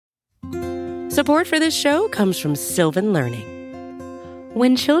Support for this show comes from Sylvan Learning.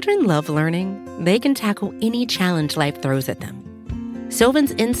 When children love learning, they can tackle any challenge life throws at them.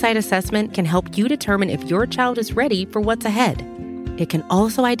 Sylvan's Insight Assessment can help you determine if your child is ready for what's ahead. It can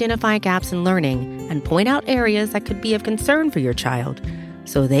also identify gaps in learning and point out areas that could be of concern for your child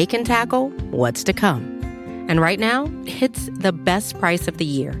so they can tackle what's to come. And right now, it's the best price of the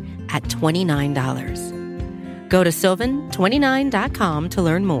year at $29. Go to sylvan29.com to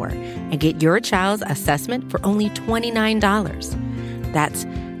learn more and get your child's assessment for only $29. That's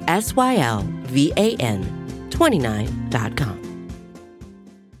SYLVAN 29.com.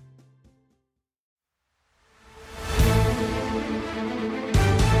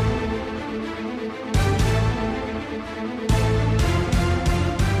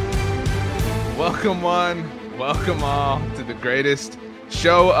 Welcome one, welcome all to the greatest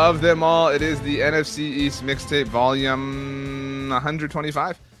show of them all. It is the NFC East Mixtape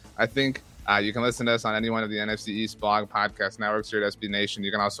Vol.125. I think you can listen to us on any one of the NFC East blog podcast networks here at SB Nation.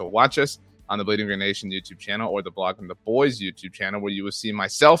 You can also watch us on the Bleeding Green Nation YouTube channel or the Blog and the Boys YouTube channel, where you will see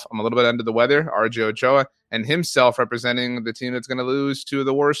myself, I'm a little bit under the weather, RJ Ochoa, and himself representing the team that's going to lose to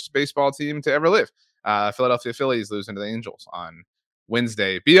the worst baseball team to ever live. Philadelphia Phillies losing to the Angels on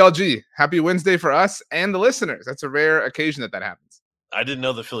Wednesday. BLG, happy Wednesday for us and the listeners. That's a rare occasion that happens. I didn't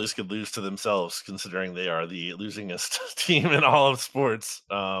know the Phillies could lose to themselves, considering they are the losingest team in all of sports.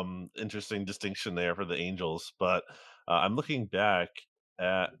 Interesting distinction there for the Angels. But I'm looking back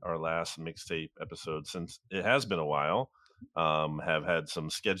at our last mixtape episode, since it has been a while. Have had some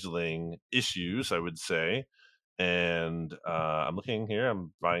scheduling issues, I would say. And I'm looking here.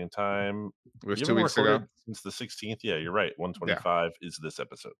 I'm buying time. It was 2 weeks ago. Since the 16th. Yeah, you're right. 125 is this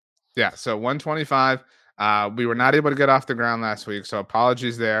episode. Yeah, so 125. We were not able to get off the ground last week, so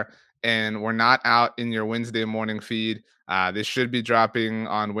apologies there. And we're not out in your Wednesday morning feed. This should be dropping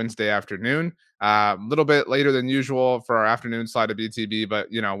on Wednesday afternoon. A little bit later than usual for our afternoon slide of BTB, but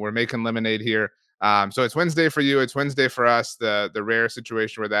we're making lemonade here. So it's Wednesday for you. It's Wednesday for us. The rare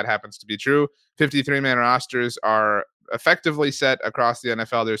situation where that happens to be true. 53-man rosters are effectively set across the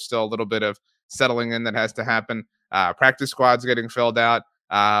NFL. There's still a little bit of settling in that has to happen. Practice squads getting filled out.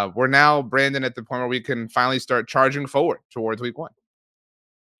 We're now, Brandon, at the point where we can finally start charging forward towards week one.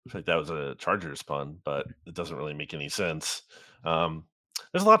 I think that was a Chargers pun, but it doesn't really make any sense. There's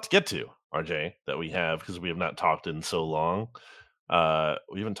a lot to get to, RJ, that we have, because we have not talked in so long.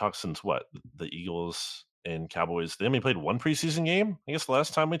 We haven't talked since what? The Eagles and Cowboys. They only played one preseason game, I guess, the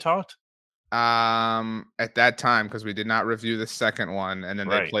last time we talked. At that time, because we did not review the second one, and then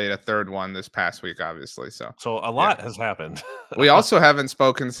Right. they played a third one this past week, obviously. So a lot has happened. We also haven't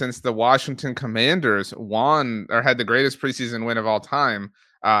spoken since the Washington Commanders won or had the greatest preseason win of all time,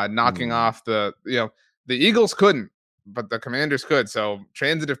 knocking off the Eagles couldn't, but the Commanders could. So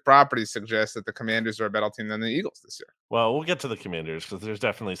transitive property suggests that the Commanders are a better team than the Eagles this year. Well, we'll get to the Commanders, because there's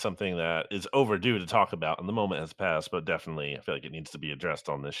definitely something that is overdue to talk about, and the moment has passed, but definitely I feel like it needs to be addressed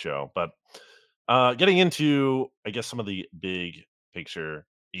on this show. But getting into, I guess, some of the big picture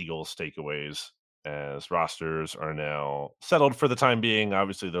Eagles takeaways, as rosters are now settled for the time being.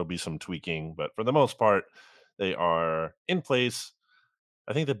 Obviously, there'll be some tweaking, but for the most part, they are in place.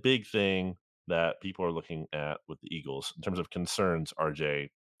 I think the big thing that people are looking at with the Eagles in terms of concerns, RJ,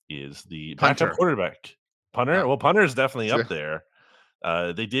 is the backup quarterback. Punter? Well, punter is definitely up there.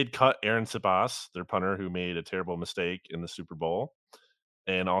 They did cut Aaron Sabas, their punter, who made a terrible mistake in the Super Bowl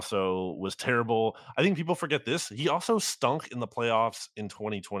and also was terrible. I think people forget this. He also stunk in the playoffs in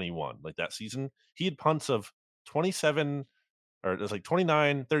 2021. Like that season, he had punts of 27, or it was like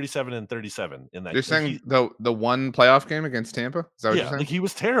 29, 37, and 37 in that. You're saying the one playoff game against Tampa? Is that what you're saying? Like he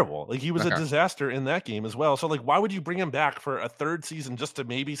was terrible. Like he was a disaster in that game as well. So like, why would you bring him back for a third season just to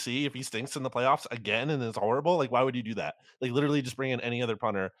maybe see if he stinks in the playoffs again and is horrible? Like, why would you do that? Like literally just bring in any other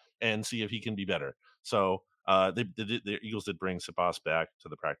punter and see if he can be better. So the Eagles did bring Sabas back to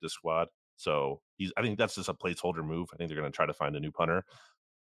the practice squad. So I think that's just a placeholder move. I think they're going to try to find a new punter.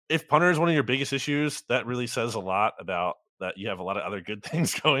 If punter is one of your biggest issues, that really says a lot about that you have a lot of other good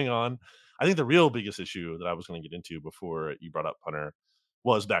things going on. I think the real biggest issue that I was going to get into before you brought up punter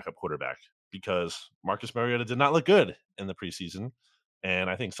was backup quarterback, because Marcus Mariota did not look good in the preseason. And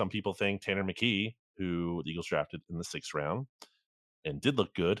I think some people think Tanner McKee, who the Eagles drafted in the 6th round and did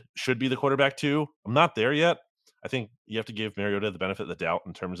look good, should be the quarterback too. I'm not there yet. I think you have to give Mariota the benefit of the doubt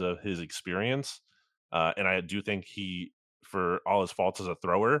in terms of his experience. And I do think he, for all his faults as a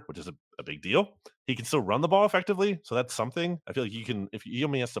thrower, which is a big deal, he can still run the ball effectively. So that's something. I feel like you can, if he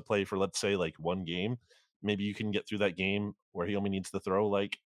only has to play for, let's say, like one game, maybe you can get through that game where he only needs to throw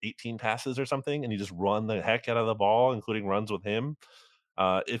like 18 passes or something, and you just run the heck out of the ball, including runs with him.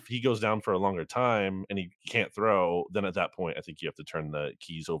 If he goes down for a longer time and he can't throw, then at that point, I think you have to turn the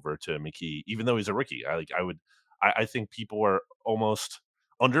keys over to McKee, even though he's a rookie. I think people are almost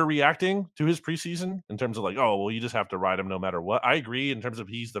underreacting to his preseason in terms of like, oh, well, you just have to ride him no matter what. I agree in terms of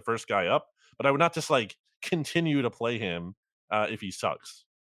he's the first guy up, but I would not just like continue to play him if he sucks.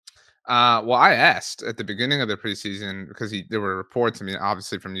 Well, I asked at the beginning of the preseason because there were reports, I mean,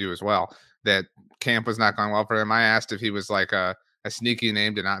 obviously from you as well, that camp was not going well for him. I asked if he was like a sneaky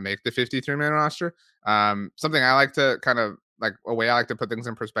name to not make the 53-man roster. Something I like to kind of like a way I like to put things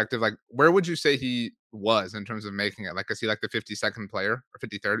in perspective. Like, where would you say he was in terms of making it? Like, is he like the 52nd player or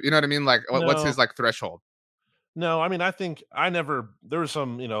 53rd? You know what I mean? Like, what's his No, like threshold? No, I mean, I think there was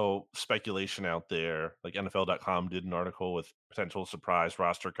some, speculation out there. Like NFL.com did an article with potential surprise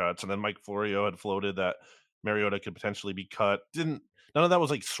roster cuts, and then Mike Florio had floated that Mariota could potentially be cut. Didn't None of that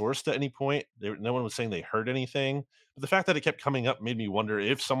was like sourced at any point. No one was saying they heard anything. But the fact that it kept coming up made me wonder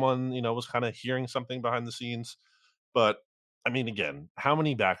if someone, was kind of hearing something behind the scenes. But I mean, again, how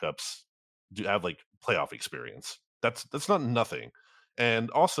many backups do have like playoff experience? That's not nothing. And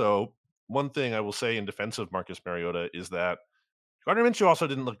also, one thing I will say in defense of Marcus Mariota is that Gardner Minshew also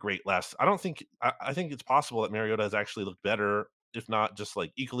didn't look great last. I think it's possible that Mariota has actually looked better, if not just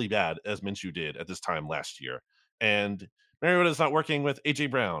like equally bad as Minshew did at this time last year. And Mariota is not working with AJ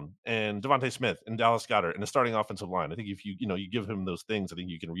Brown and Devontae Smith and Dallas Goedert in the starting offensive line. I think if you give him those things, I think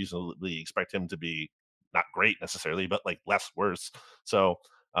you can reasonably expect him to be not great necessarily, but like less worse. So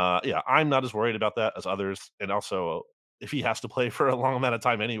yeah, I'm not as worried about that as others. And also, if he has to play for a long amount of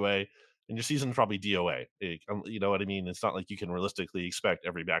time anyway, and your season's probably DOA. You know what I mean? It's not like you can realistically expect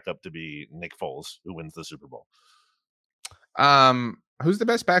every backup to be Nick Foles, who wins the Super Bowl. Who's the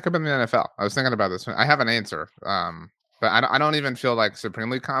best backup in the NFL? I was thinking about this one. I have an answer. But I don't even feel like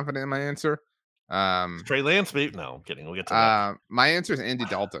supremely confident in my answer. Trey Lance, maybe? No, I'm kidding. We'll get to that. My answer is Andy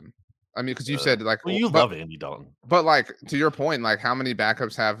Dalton. I mean, because you said like, well, you love Andy Dalton, but like to your point, like how many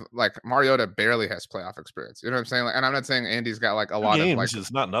backups have like Mariota barely has playoff experience. You know what I'm saying? Like, and I'm not saying Andy's got like a 2 lot games of like.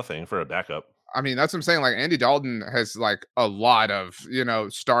 is not nothing for a backup. I mean, that's what I'm saying. Like Andy Dalton has like a lot of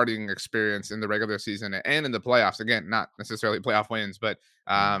starting experience in the regular season and in the playoffs. Again, not necessarily playoff wins, but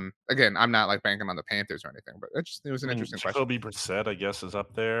again, I'm not like banking on the Panthers or anything. But it was an interesting question. Jacoby Brissett, I guess, is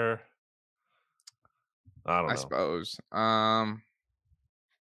up there. I don't I know. suppose.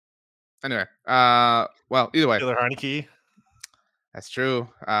 Anyway, well, either way, Taylor Heineke. that's true.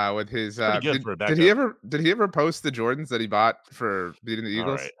 With his, Pretty good for a backup. did he ever post the Jordans that he bought for beating the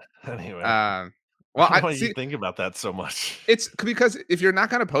Eagles? All right. Anyway, well, I don't know why you think about that so much. It's because if you're not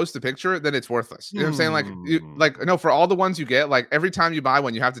gonna post a picture, then it's worthless. You know what I'm saying? Like no, for all the ones you get, like every time you buy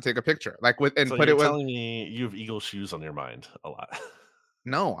one, you have to take a picture, like with and so put you're it with. Telling me you have Eagle shoes on your mind a lot.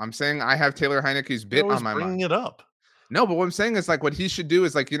 No, I'm saying I have Taylor Heineke's bit You're on my bringing mind. it up. No, but what I'm saying is like what he should do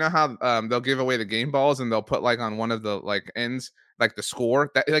is like how they'll give away the game balls and they'll put like on one of the like ends like the score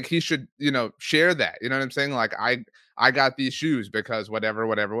that like he should share that. You know what I'm saying? Like I got these shoes because whatever.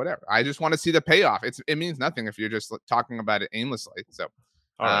 I just want to see the payoff. It means nothing if you're just talking about it aimlessly. So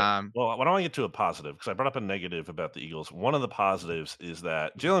all right. Well, why don't I get to a positive? Because I brought up a negative about the Eagles. One of the positives is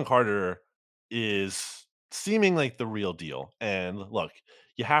that Jalen Carter is seeming like the real deal. And look,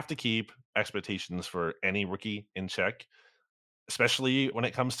 you have to keep expectations for any rookie in check, especially when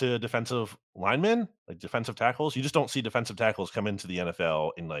it comes to defensive linemen, like defensive tackles. You just don't see defensive tackles come into the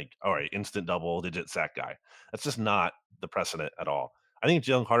NFL in like, all right, instant double-digit sack guy. That's just not the precedent at all. I think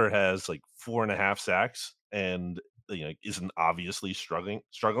Jalen Carter has like 4.5 sacks and isn't obviously struggling.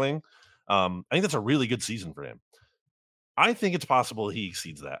 I think that's a really good season for him. I think it's possible he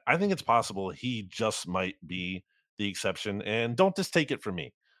exceeds that. I think it's possible he just might be the exception. And don't just take it from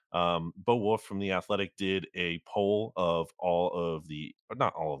me. Bo Wolf from The Athletic did a poll of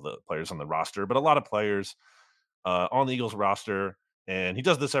not all of the players on the roster, but a lot of players on the Eagles roster. And he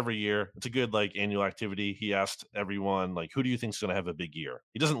does this every year. It's a good like annual activity. He asked everyone like, who do you think is going to have a big year?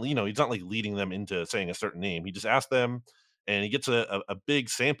 He doesn't, he's not like leading them into saying a certain name. He just asked them, and he gets a big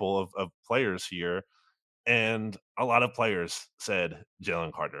sample of players here. And a lot of players said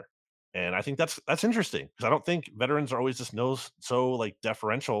Jalen Carter. And I think that's interesting because I don't think veterans are always just so like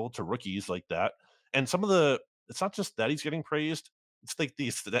deferential to rookies like that. And it's not just that he's getting praised; it's like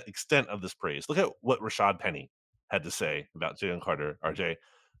the extent of this praise. Look at what Rashad Penny had to say about Jalen Carter. RJ,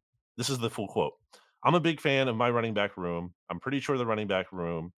 this is the full quote. I'm a big fan of my running back room. I'm pretty sure the running back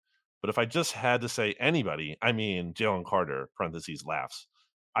room. But if I just had to say anybody, I mean Jalen Carter, parentheses laughs.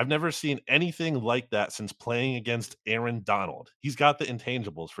 I've never seen anything like that since playing against Aaron Donald. He's got the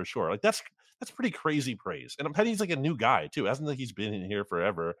intangibles for sure. Like that's pretty crazy praise. And Penny's like a new guy too. It hasn't like he's been in here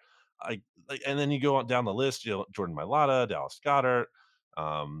forever. And then you go on down the list, Jordan Mailata, Dallas Goedert.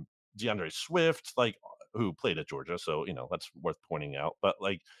 DeAndre Swift, like who played at Georgia, so that's worth pointing out. But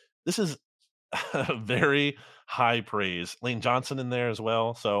like this is very high praise. Lane Johnson in there as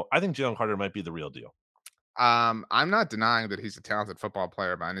well, so I think Jalen Carter might be the real deal. I'm not denying that he's a talented football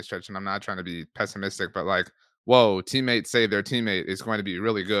player by any stretch, and I'm not trying to be pessimistic, but like, whoa, teammates say their teammate is going to be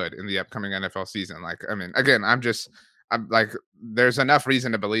really good in the upcoming NFL season. Like, I mean, again, I'm like, there's enough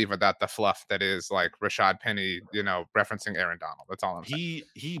reason to believe without the fluff that is like Rashad Penny, referencing Aaron Donald. That's all I'm saying.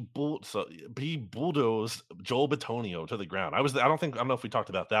 He bulldozed Joel Bitonio to the ground. I don't know if we talked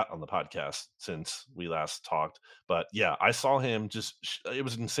about that on the podcast since we last talked, but yeah, I saw him it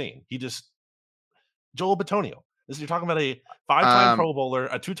was insane. Joel Bitonio. You're talking about a 5-time Um, Pro Bowler,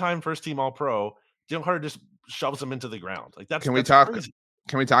 a 2-time first team All Pro. Jalen Carter just shoves him into the ground. Like that's can we that's talk? crazy.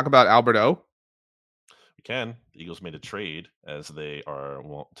 Can we talk about Albert O? We can. The Eagles made a trade as they are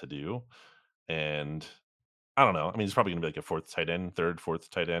wont to do, and I don't know. I mean, he's probably going to be like a fourth tight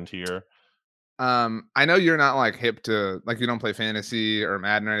end here. I know you're not like hip to like you don't play fantasy or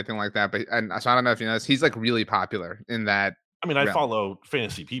Madden or anything like that, but so I don't know if you know this. He's like really popular in that. I mean, I realm. follow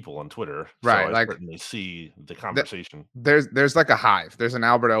fantasy people on Twitter, Right? so I Like certainly see the conversation. there's like a hive. There's an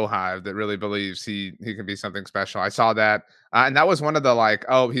Albert O hive that really believes he can be something special. I saw that, and that was one of the like,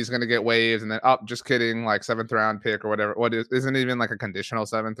 oh, he's gonna get waived, and then just kidding, like 7th round pick or whatever. Isn't even like a conditional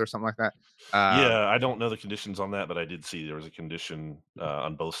 7th or something like that. Yeah, I don't know the conditions on that, but I did see there was a condition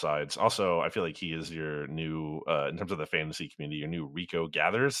on both sides. Also, I feel like he is your new, in terms of the fantasy community, your new Rico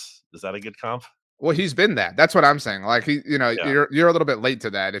Gathers. Is that a good comp? Well, he's been that. That's what I'm saying. Like Yeah. you're a little bit late to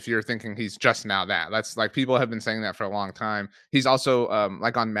that if you're thinking he's just now that. That's like people have been saying that for a long time. He's also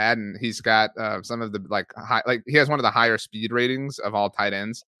like on Madden, he's got some of the like high, like he has one of the higher speed ratings of all tight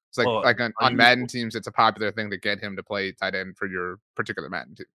ends. It's like on Madden teams, it's a popular thing to get him to play tight end for your particular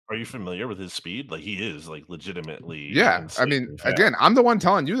Madden team. Are you familiar with his speed? Like he is like legitimately Yeah, I mean, again, I'm the one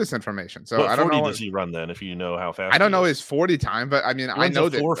telling you this information, so I don't know. What 40 does he run then? If you know how fast, I don't know his 40 time, but I mean, I know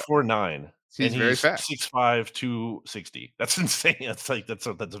that 4.49. He's very fast. 6'5", 260. That's insane. That's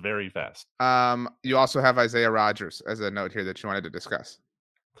very fast. You also have Isaiah Rodgers as a note here that you wanted to discuss.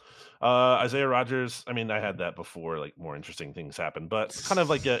 Isaiah Rodgers, I mean, I had that before, like more interesting things happen, but kind of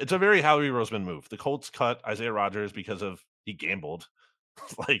like it's a very Howie Roseman move. The Colts cut Isaiah Rodgers because he gambled.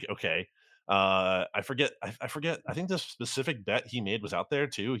 Like, okay. I forget. I think the specific bet he made was out there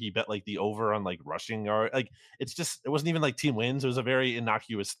too. He bet like the over on like rushing or like it wasn't even like team wins. It was a very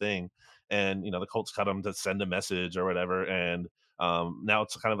innocuous thing. And the Colts cut him to send a message or whatever. And now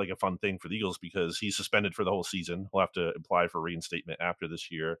it's kind of like a fun thing for the Eagles because he's suspended for the whole season. He'll have to apply for reinstatement after this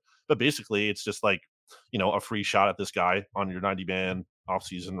year. But basically, it's just like, a free shot at this guy on your 90-man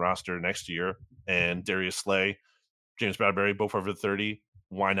offseason roster next year. And Darius Slay, James Bradbury, both over 30.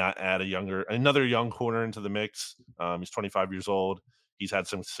 Why not add another young corner into the mix? He's 25 years old. He's had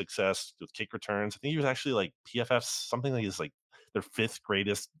some success with kick returns. I think he was actually like PFF, something like he's like their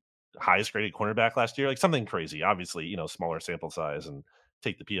highest graded cornerback last year, like something crazy. Obviously, smaller sample size and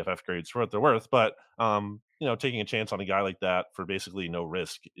take the PFF grades for what they're worth. But taking a chance on a guy like that for basically no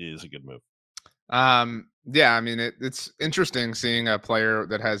risk is a good move. Yeah, I mean it's interesting seeing a player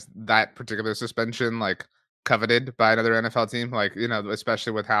that has that particular suspension like coveted by another NFL team, like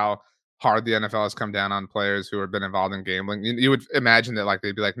especially with how hard the NFL has come down on players who have been involved in gambling. You would imagine that like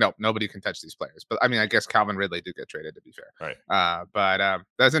they'd be like, nope, nobody can touch these players. But I mean, I guess Calvin Ridley did get traded, to be fair. Right. But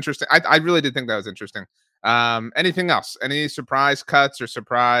that's interesting. I really did think that was interesting. Anything else? Any surprise cuts or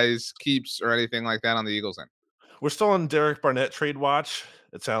surprise keeps or anything like that on the Eagles end? We're still on Derek Barnett trade watch.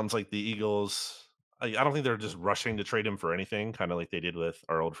 It sounds like the Eagles. I don't think they're just rushing to trade him for anything, kind of like they did with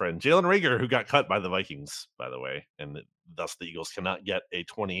our old friend Jalen Reagor, who got cut by the Vikings, by the way, and thus the Eagles cannot get a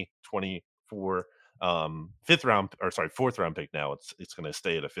 2024 fourth round pick. Now it's going to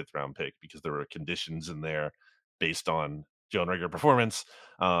stay at a 5th-round pick because there were conditions in there based on Jalen Reagor performance.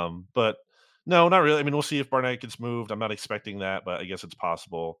 But no, not really. I mean, we'll see if Barnett gets moved. I'm not expecting that, but I guess it's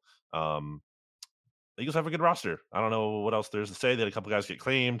possible. The Eagles have a good roster. I don't know what else there's to say. They had a couple guys get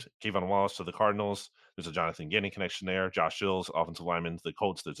claimed. Kayvon Wallace to the Cardinals. There's a Jonathan Gannon connection there. Josh Shields, offensive lineman to the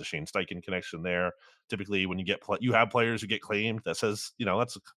Colts. There's a Shane Steichen connection there. Typically, when you have players who get claimed, that says,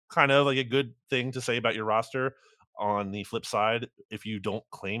 that's kind of like a good thing to say about your roster. On the flip side, if you don't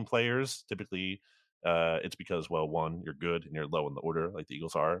claim players, typically it's because, well, one, you're good and you're low in the order like the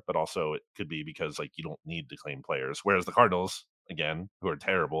Eagles are, but also it could be because like you don't need to claim players. Whereas the Cardinals, again, who are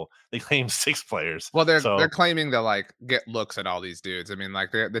terrible, they claim 6 players. Well, they're claiming to like get looks at all these dudes. I mean,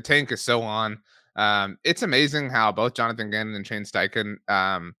 like the tank is so on. It's amazing how both Jonathan Gannon and Shane Steichen.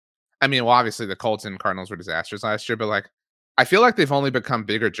 I mean, well, obviously the Colts and Cardinals were disasters last year, but like I feel like they've only become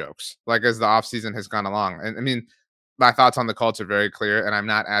bigger jokes like as the offseason has gone along. And I mean, my thoughts on the Colts are very clear, and I'm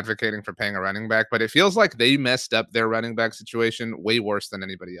not advocating for paying a running back, but it feels like they messed up their running back situation way worse than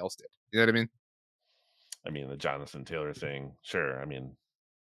anybody else did. You know what I mean? I mean, the Jonathan Taylor thing, sure. I mean,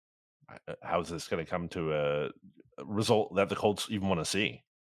 how is this going to come to a result that the Colts even want to see?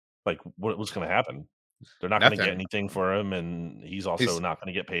 Like, what's going to happen? They're not going to get anything for him, and he's also not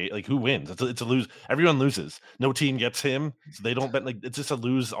going to get paid. Like, who wins? It's a lose. Everyone loses. No team gets him, so they don't bet. Like, it's just a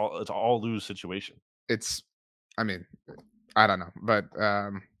lose. It's all lose situation. I mean, I don't know, but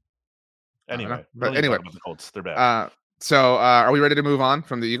anyway, but anyway, about the Colts, they're bad. So are we ready to move on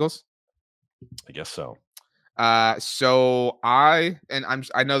from the Eagles? I guess so. So I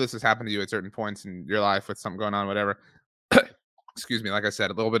know this has happened to you at certain points in your life with something going on, whatever. Excuse me. Like I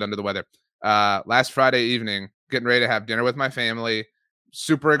said, a little bit under the weather. Last Friday evening, getting ready to have dinner with my family.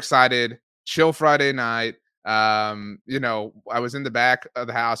 Super excited. Chill Friday night. You know, I was in the back of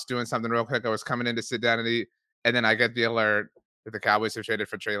the house doing something real quick. I was coming in to sit down and eat, and then I get the alert that the Cowboys have traded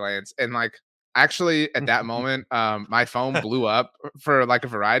for Trey Lance. And like, actually, at that moment, my phone blew up for like a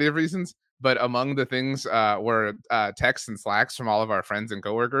variety of reasons. But among the things were texts and slacks from all of our friends and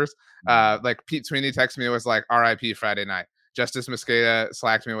coworkers. Like Pete Sweeney texted me, was like, "R.I.P. Friday night." Justice Mosqueda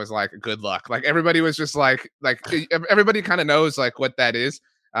slacked me, was like, "Good luck." Like everybody was just like everybody kind of knows like what that is.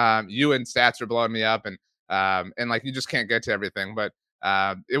 You and Stats are blowing me up, and like you just can't get to everything. But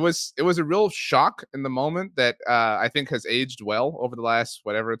it was a real shock in the moment that I think has aged well over the last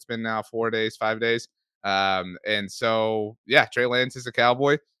whatever it's been now, 4 days, 5 days. And so yeah, Trey Lance is a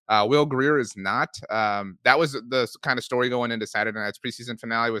Cowboy. Will Grier is not. That was the kind of story going into Saturday night's preseason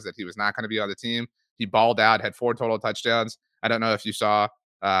finale, was that he was not going to be on the team. He balled out, had 4 total touchdowns. I don't know if you saw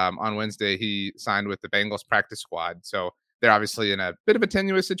on Wednesday, he signed with the Bengals practice squad. So they're obviously in a bit of a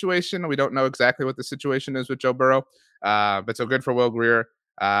tenuous situation. We don't know exactly what the situation is with Joe Burrow. But so good for Will Grier.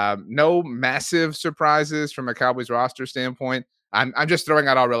 No massive surprises from a Cowboys roster standpoint. I'm just throwing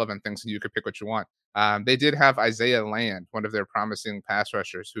out all relevant things, and you could pick what you want. They did have Isaiah Land, one of their promising pass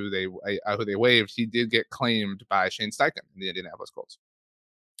rushers, who they waived. He did get claimed by Shane Steichen in the Indianapolis Colts.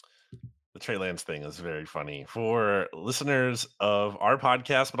 The Trey Lance thing is very funny for listeners of our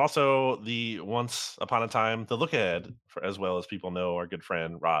podcast, but also the Once Upon a Time, the Look Ahead, as well as people know our good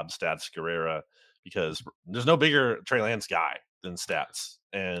friend Rob Stats Guerrera, because there's no bigger Trey Lance guy than Stats.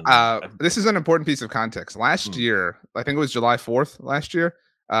 And this is an important piece of context. Last year, I think it was July 4th last year.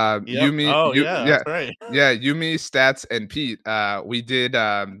 Yep. You, me, that's right. Yeah, you, me, Stats, and Pete. We did.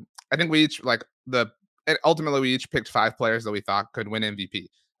 I think we each ultimately we each picked 5 players that we thought could win MVP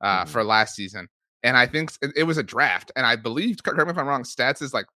for last season, and I think it was a draft. And I believe, correct me if I'm wrong, Stats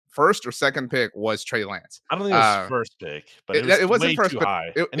is like first or second pick was Trey Lance. I don't think it was first pick, but it wasn't way too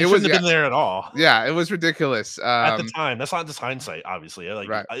high. It shouldn't have been there at all. Yeah, it was ridiculous at the time. That's not just hindsight, obviously. Like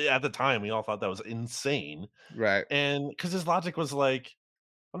right. At the time, we all thought that was insane, right? And because his logic was like,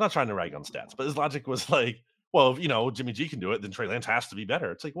 I'm not trying to rag on Stats, but his logic was like, well, if Jimmy G can do it, then Trey Lance has to be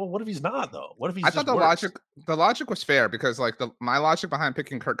better. It's like, well, what if he's not though? What if he's? I thought the logic was fair, because like my logic behind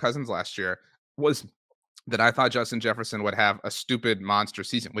picking Kirk Cousins last year was that I thought Justin Jefferson would have a stupid monster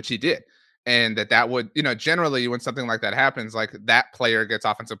season, which he did. And that would, generally when something like that happens, like that player gets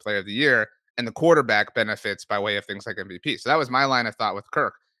offensive player of the year and the quarterback benefits by way of things like MVP. So that was my line of thought with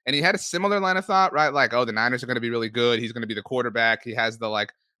Kirk. And he had a similar line of thought, right? Like, oh, the Niners are going to be really good. He's going to be the quarterback. He has the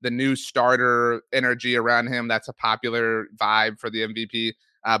new starter energy around him. That's a popular vibe for the MVP.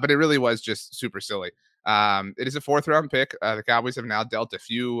 But it really was just super silly. It is a 4th round pick. The Cowboys have now dealt a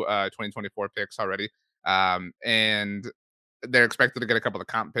few 2024 picks already. And they're expected to get a couple of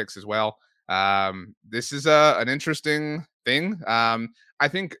comp picks as well. This is an interesting thing. I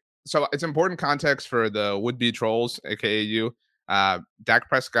think so. It's important context for the would-be trolls, aka you. Dak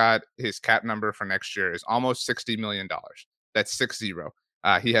Prescott, his cap number for next year is almost $60 million. That's 60.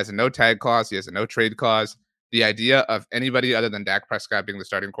 He has a no tag clause. He has a no trade clause. The idea of anybody other than Dak Prescott being the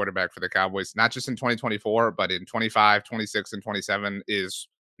starting quarterback for the Cowboys, not just in 2024, but in 25, 26, and 27 is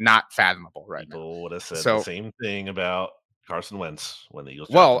not fathomable right now. People would have said the same thing about Carson Wentz when the Eagles.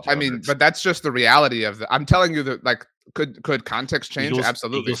 Well, I mean, but that's just the reality of I'm telling you that, like, could context change?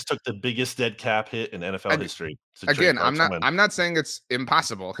 Absolutely. Eagles took the biggest dead cap hit in NFL history. Again, I'm not saying it's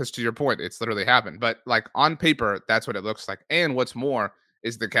impossible, because to your point, it's literally happened. But like on paper, that's what it looks like. And what's more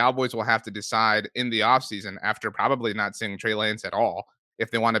is the Cowboys will have to decide in the offseason, after probably not seeing Trey Lance at all,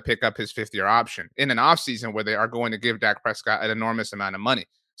 if they want to pick up his 5th-year option in an offseason where they are going to give Dak Prescott an enormous amount of money.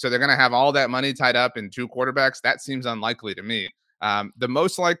 So they're going to have all that money tied up in 2 quarterbacks. That seems unlikely to me. The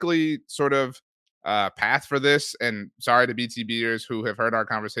most likely sort of path for this, and sorry to BTBers who have heard our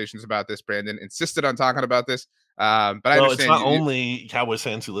conversations about this, Brandon insisted on talking about this. But I Well, it's understand not you. only Cowboys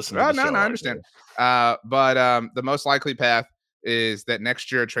fans who listen to Well, the no, show no, I out understand. there. But the most likely path is that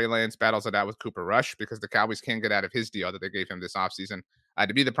next year Trey Lance battles it out with Cooper Rush because the Cowboys can't get out of his deal that they gave him this offseason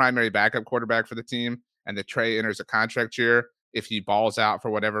to be the primary backup quarterback for the team. And that Trey enters a contract year. If he balls out for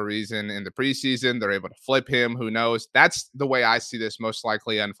whatever reason in the preseason, they're able to flip him. Who knows? That's the way I see this most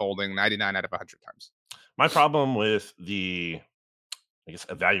likely unfolding 99 out of 100 times. My problem with the, I guess,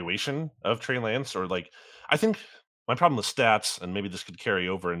 evaluation of Trey Lance, or like, I think my problem with stats, and maybe this could carry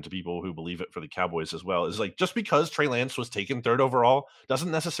over into people who believe it for the Cowboys as well, is like just because Trey Lance was taken third overall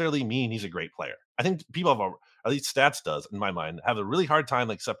doesn't necessarily mean he's a great player. I think people have, at least stats does, in my mind, have a really hard time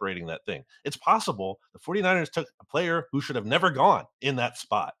like separating that thing. It's possible the 49ers took a player who should have never gone in that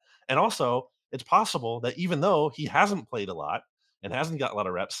spot. And also, it's possible that even though he hasn't played a lot and hasn't got a lot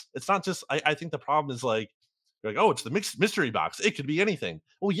of reps, it's not just, I think the problem is like, you're like, oh, it's the mixed mystery box. It could be anything.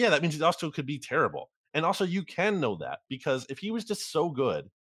 Well, yeah, that means it also could be terrible. And also, you can know that because if he was just so good,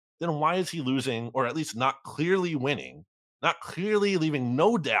 then why is he losing or at least not clearly winning, not clearly leaving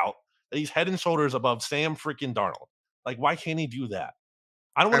no doubt that he's head and shoulders above Sam freaking Darnold? Like, why can't he do that?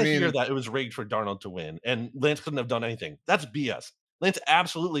 I don't I want to hear mean, that it was rigged for Darnold to win and Lance couldn't have done anything. That's BS. Lance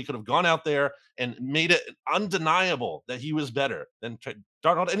absolutely could have gone out there and made it undeniable that he was better than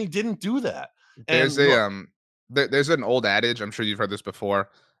Darnold, and he didn't do that. there's And a look, there's an old adage, I'm sure you've heard this before,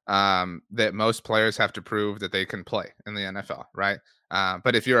 that most players have to prove that they can play in the NFL, right?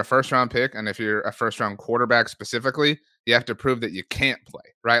 But if you're a first round pick and if you're a first round quarterback specifically, you have to prove that you can't play,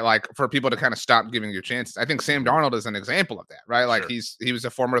 right? Like for people to kind of stop giving you chances. I think Sam mhm, Darnold is an example of that, right? Like sure. he was a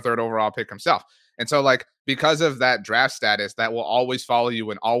former third overall pick himself. And so like because of that draft status, that will always follow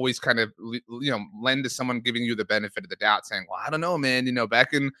you and always kind of lend to someone giving you the benefit of the doubt saying, "Well, I don't know, man,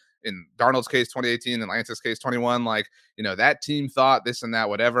 back in Darnold's case 2018 and Lance's case 21, like, that team thought this and that,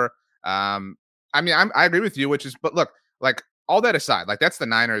 whatever." I mean, I agree with you, which is, but look, like all that aside, like that's the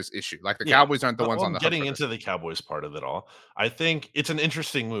Niners issue. Like the Yeah. Cowboys aren't the ones Well, on the hook getting for this. into the Cowboys part of it all, I think it's an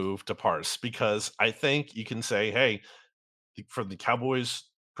interesting move to parse because I think you can say, hey, from the Cowboys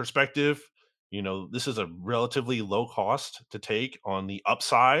perspective, this is a relatively low cost to take on the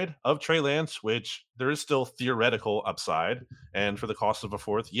upside of Trey Lance, which there is still theoretical upside. And for the cost of a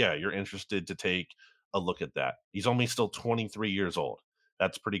fourth, yeah, you're interested to take a look at that. He's only still 23 years old.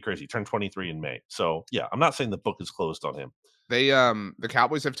 That's pretty crazy. He turned 23 in May. So yeah, I'm not saying the book is closed on him. The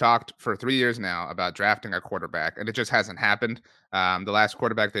Cowboys have talked for 3 years now about drafting a quarterback, and it just hasn't happened. The last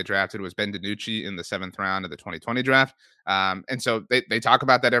quarterback they drafted was Ben DiNucci in the 7th round of the 2020 draft. And so they talk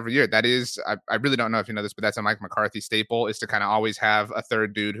about that every year. That is, I really don't know if you know this, but that's a Mike McCarthy staple, is to kind of always have a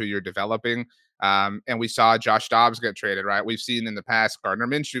third dude who you're developing. And we saw Josh Dobbs get traded, right? We've seen in the past Gardner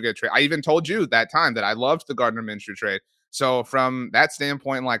Minshew get traded. I even told you that time that I loved the Gardner Minshew trade. So from that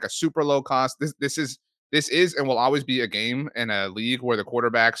standpoint, like a super low cost, this is and will always be a game in a league where the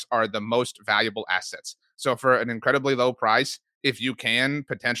quarterbacks are the most valuable assets. So for an incredibly low price, if you can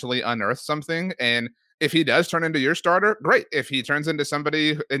potentially unearth something, and if he does turn into your starter, great. If he turns into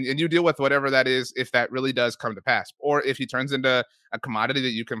somebody and you deal with whatever that is, if that really does come to pass, or if he turns into a commodity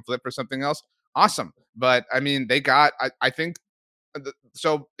that you can flip for something else, awesome. But I mean, I think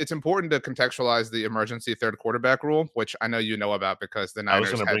so it's important to contextualize the emergency third quarterback rule, which I know you know about because the I was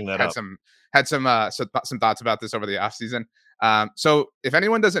Niners going to bring that had up. some thoughts about this over the offseason. So if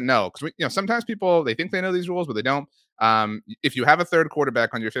anyone doesn't know, because sometimes people they think they know these rules, but they don't. If you have a third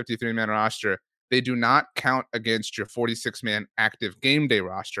quarterback on your 53-man roster, they do not count against your 46-man active game day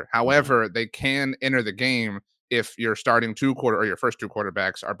roster. Mhm. However, they can enter the game if your starting or your first two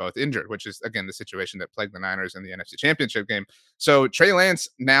quarterbacks are both injured, which is again the situation that plagued the Niners in the NFC Championship game. So Trey Lance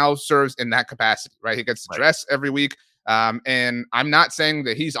now serves in that capacity, right? He gets to Right. dress every week. And I'm not saying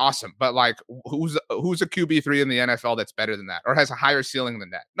that he's awesome, but like who's a QB3 in the NFL that's better than that or has a higher ceiling than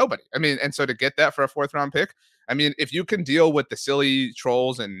that? Nobody. I mean, and so to get that for a 4th round pick, I mean, if you can deal with the silly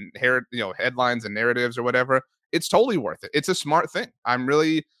trolls and headlines and narratives or whatever, it's totally worth it. It's a smart thing.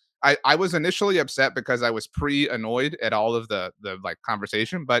 I was initially upset because I was pre-annoyed at all of the like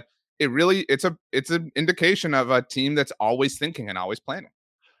conversation, but it's an indication of a team that's always thinking and always planning.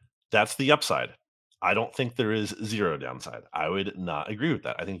 That's the upside. I don't think there is zero downside. I would not agree with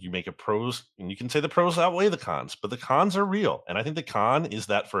that. I think you make a pros, and you can say the pros outweigh the cons, but the cons are real. And I think the con is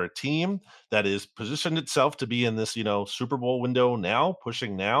that for a team that is positioned itself to be in this, Super Bowl window now,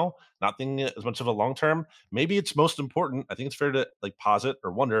 pushing now, not thinking as much of a long term, maybe it's most important. I think it's fair to like posit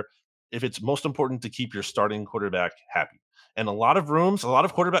or wonder if it's most important to keep your starting quarterback happy. And a lot of rooms, a lot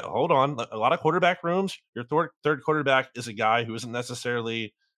of quarterback, hold on, a lot of quarterback rooms, your third quarterback is a guy who isn't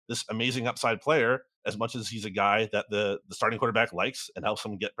necessarily this amazing upside player, as much as he's a guy that the starting quarterback likes and helps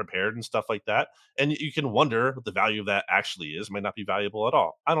him get prepared and stuff like that. And you can wonder what the value of that actually is. Might not be valuable at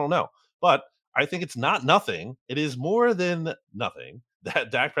all. I don't know. But I think it's not nothing. It is more than nothing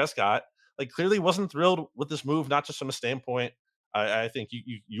that Dak Prescott clearly wasn't thrilled with this move, not just from a standpoint. I think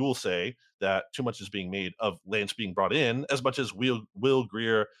you will say that too much is being made of Lance being brought in as much as Will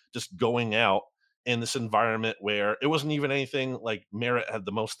Greer just going out in this environment where it wasn't even anything like Merritt had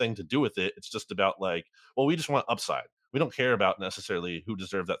the most thing to do with it. It's just about well, we just want upside. We don't care about necessarily who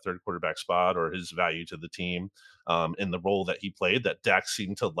deserved that third quarterback spot or his value to the team in the role that he played that Dak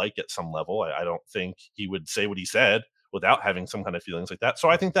seemed to like at some level. I don't think he would say what he said without having some kind of feelings like that. So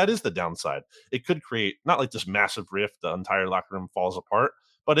I think that is the downside. It could create not like this massive rift, the entire locker room falls apart,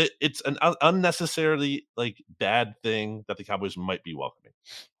 but it's an unnecessarily bad thing that the Cowboys might be welcoming.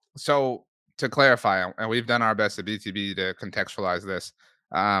 So to clarify, and we've done our best at BTB to contextualize this,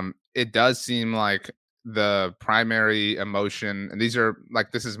 it does seem like the primary emotion, and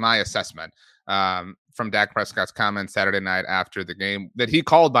this is my assessment from Dak Prescott's comments Saturday night after the game that he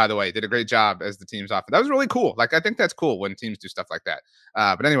called, by the way, did a great job as the team's offense. That was really cool. I think that's cool when teams do stuff like that.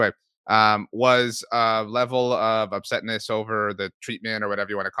 But anyway, was a level of upsetness over the treatment or whatever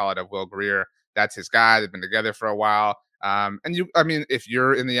you want to call it of Will Greer. That's his guy. They've been together for a while. If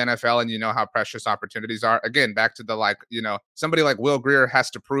you're in the NFL and you know how precious opportunities are, again, back to somebody like Will Greer has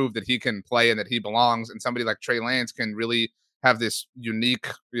to prove that he can play and that he belongs. And somebody like Trey Lance can really have this unique,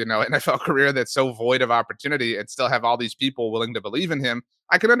 NFL career that's so void of opportunity and still have all these people willing to believe in him.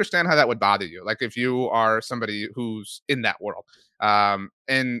 I can understand how that would bother you. If you are somebody who's in that world.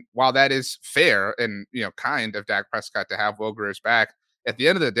 And while that is fair and, kind of Dak Prescott to have Will Greer's back, at the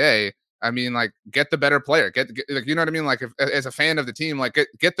end of the day, get the better player. Get you know what I mean? If, as a fan of the team,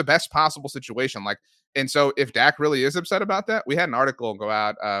 get the best possible situation. And so if Dak really is upset about that, we had an article go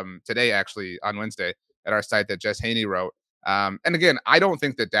out today, actually on Wednesday at our site that Jess Haney wrote. And again, I don't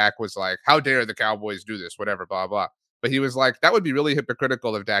think that Dak was how dare the Cowboys do this, whatever, blah, blah. But he was that would be really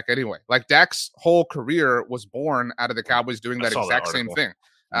hypocritical of Dak anyway. Dak's whole career was born out of the Cowboys doing that exact same thing.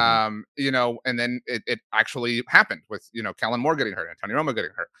 And then it actually happened with, Kellen Moore getting hurt and Tony Romo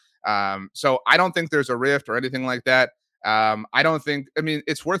getting hurt. So I don't think there's a rift or anything like that.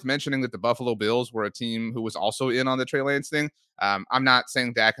 It's worth mentioning that the Buffalo Bills were a team who was also in on the Trey Lance thing. I'm not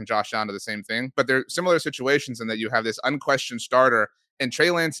saying Dak and Josh Allen are the same thing, but they're similar situations in that you have this unquestioned starter, and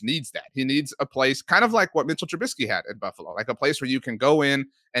Trey Lance needs that. He needs a place kind of like what Mitchell Trubisky had at Buffalo, a place where you can go in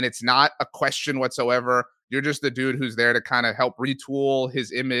and it's not a question whatsoever. You're just the dude who's there to kind of help retool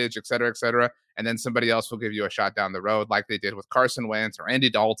his image, et cetera, and then somebody else will give you a shot down the road like they did with Carson Wentz or Andy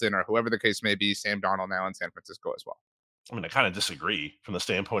Dalton or whoever the case may be, Sam Darnold now in San Francisco as well. I kind of disagree from the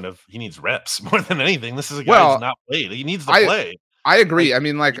standpoint of he needs reps more than anything. This is a guy who's not played. He needs to play. I agree.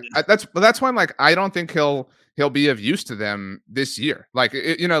 That's why I'm I don't think he'll be of use to them this year.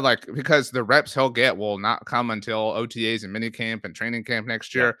 Because the reps he'll get will not come until OTAs and minicamp and training camp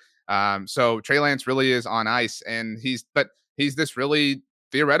next year. So Trey Lance really is on ice, and he's this really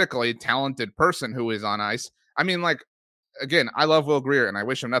theoretically talented person who is on ice. Again, I love Will Greer and I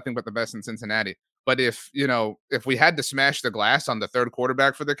wish him nothing but the best in Cincinnati. But if we had to smash the glass on the third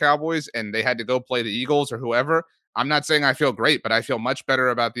quarterback for the Cowboys and they had to go play the Eagles or whoever, I'm not saying I feel great, but I feel much better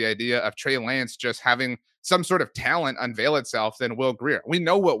about the idea of Trey Lance just having some sort of talent unveil itself than Will Greer. We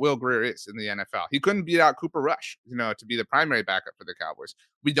know what Will Greer is in the NFL. He couldn't beat out Cooper Rush, to be the primary backup for the Cowboys.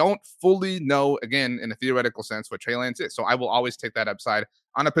 We don't fully know, again, in a theoretical sense, what Trey Lance is. So I will always take that upside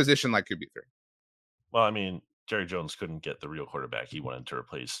on a position like QB3. Well, Jerry Jones couldn't get the real quarterback he wanted to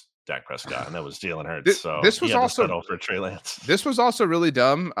replace Dak Prescott, and that was Jalen Hurts. This was also for Trey Lance. This was also really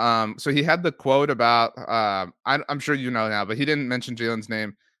dumb. So he had the quote about I'm sure you know now, but he didn't mention Jalen's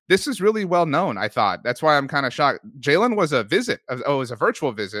name. This is really well known, I thought. That's why I'm kind of shocked. Jalen was a visit. It was a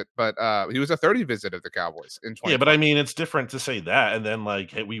virtual visit, but he was a 30 visit of the Cowboys in 2020. Yeah, but it's different to say that and then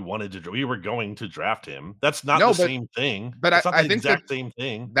hey, we were going to draft him. That's not the same thing. But I think exact same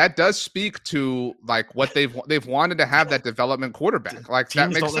thing. That does speak to what they've wanted to have that development quarterback. Teams that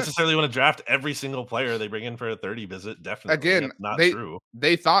makes don't necessarily want to draft every single player they bring in for a 30 visit. Definitely, again, that's not true.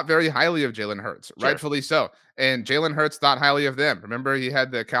 They thought very highly of Jalen Hurts, rightfully so. And Jalen Hurts thought highly of them. Remember, he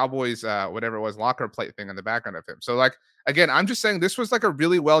had the Cowboys, whatever it was, locker plate thing in the background of him. So, again, I'm just saying this was a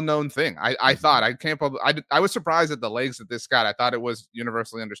really well-known thing. I thought I was surprised at the legs that this got. I thought it was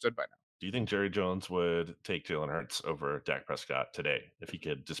universally understood by now. Do you think Jerry Jones would take Jalen Hurts over Dak Prescott today if he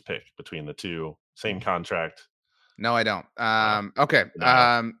could just pick between the two? Same contract. No, I don't. Okay.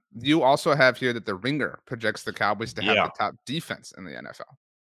 No. You also have here that the Ringer projects the Cowboys to have the top defense in the NFL.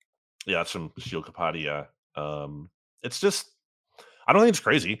 Yeah, it's from Shield Kapadia. It's just, I don't think it's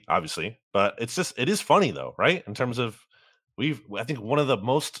crazy, obviously, but it is funny though, right? In terms of I think one of the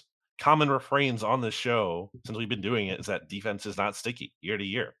most common refrains on this show since we've been doing it is that defense is not sticky year to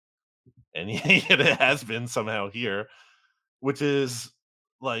year. And yet it has been somehow here, which is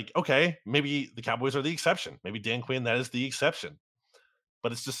like, okay, maybe the Cowboys are the exception. Maybe Dan Quinn, that is the exception.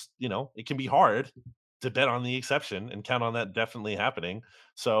 But it's just, it can be hard to bet on the exception and count on that definitely happening.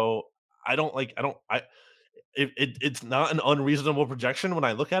 So it's not an unreasonable projection when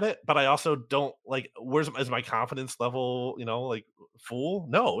I look at it, but I also don't like, is my confidence level, like full?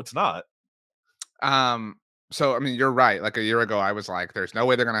 No, it's not. So I mean, you're right. Like a year ago, I was like, "There's no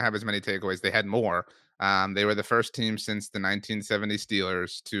way they're gonna have as many takeaways." They had more. They were the first team since the 1970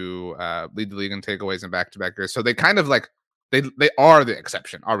 Steelers to lead the league in takeaways in back-to-back years. So they kind of like they are the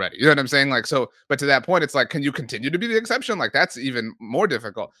exception already. You know what I'm saying? Like so, but to that point, it's like, can you continue to be the exception? Like that's even more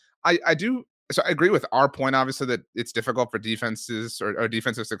difficult. I do. So I agree with our point, obviously, that it's difficult for defenses or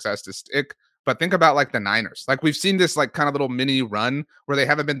defensive success to stick. But think about like the Niners. Like we've seen this like kind of little mini run where they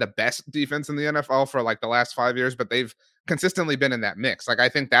haven't been the best defense in the NFL for like the last 5 years, but they've consistently been in that mix. Like I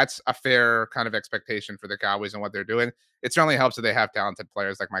think that's a fair kind of expectation for the Cowboys and what they're doing. It certainly helps that they have talented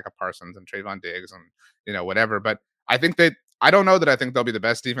players like Micah Parsons and Trayvon Diggs and whatever. But I think that I don't know that I think they'll be the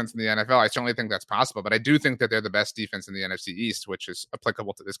best defense in the NFL. I certainly think that's possible, but I do think that they're the best defense in the NFC East, which is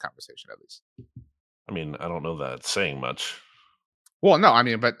applicable to this conversation at least. I mean, I don't know that it's saying much. Well, no, I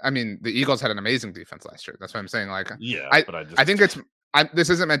mean, the Eagles had an amazing defense last year. That's what I'm saying. Like, yeah, I think this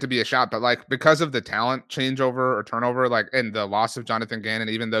isn't meant to be a shot, but like because of the talent changeover or turnover, like, and the loss of Jonathan Gannon,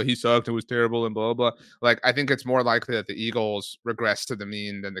 even though he sucked and was terrible and blah blah, like I think it's more likely that the Eagles regress to the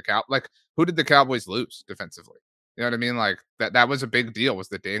mean than the Cow. Like, who did the Cowboys lose defensively? You know what I mean? Like that was a big deal. Was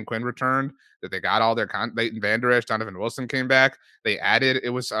that Dan Quinn returned? That they got all their Leighton Vander Esch, Donovan Wilson came back. They added.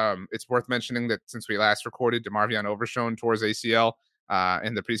 It was it's worth mentioning that since we last recorded, DeMarvion Overshown tore his ACL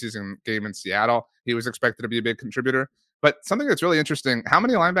in the preseason game in Seattle. He was expected to be a big contributor. But something that's really interesting, how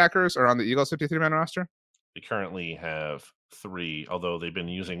many linebackers are on the Eagles 53-man roster? They currently have 3, although they've been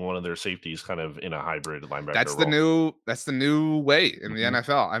using one of their safeties kind of in a hybrid linebacker role. That's the new way in the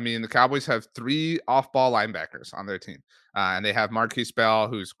NFL. I mean, the Cowboys have 3 off-ball linebackers on their team. And they have Marquise Bell,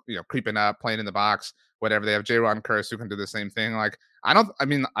 who's creeping up, playing in the box, whatever. They have J-Ron Curse, who can do the same thing. Like, I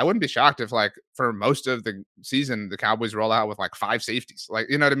wouldn't be shocked if like for most of the season, the Cowboys roll out with like 5 safeties. Like,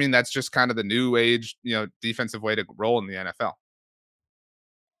 you know what I mean? That's just kind of the new age, defensive way to roll in the NFL.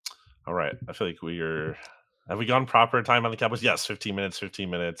 All right. I feel like have we gone proper time on the Cowboys? Yes, 15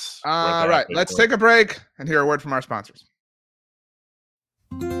 minutes. All right. Let's take a break and hear a word from our sponsors.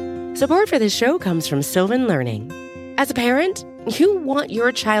 Support for this show comes from Sylvan Learning. As a parent, you want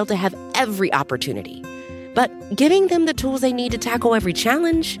your child to have every opportunity, but giving them the tools they need to tackle every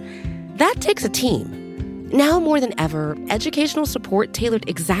challenge, that takes a team. Now more than ever, educational support tailored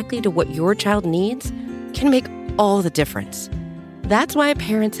exactly to what your child needs can make all the difference. That's why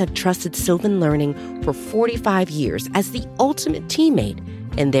parents have trusted Sylvan Learning for 45 years as the ultimate teammate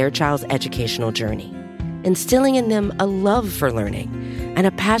in their child's educational journey, instilling in them a love for learning and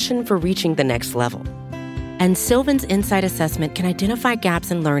a passion for reaching the next level. And Sylvan's Insight Assessment can identify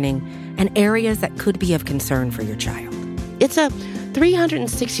gaps in learning and areas that could be of concern for your child. It's a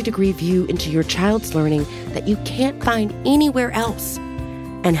 360-degree view into your child's learning that you can't find anywhere else,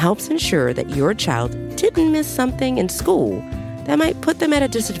 and helps ensure that your child didn't miss something in school that might put them at a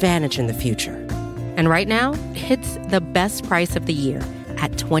disadvantage in the future. And right now, it's the best price of the year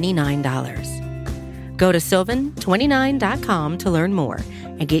at $29. Go to sylvan29.com to learn more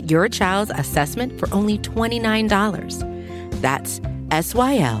and get your child's assessment for only $29. That's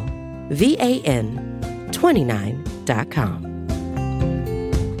SYLVAN 29.com.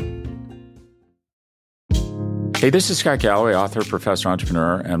 Hey, this is Scott Galloway, author, professor,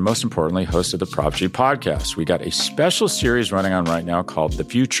 entrepreneur, and most importantly, host of the Prop G podcast. We got a special series running on right now called The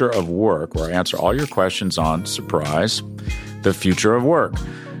Future of Work, where I answer all your questions on, surprise, the future of work.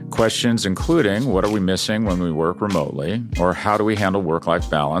 Questions including, what are we missing when we work remotely? Or how do we handle work-life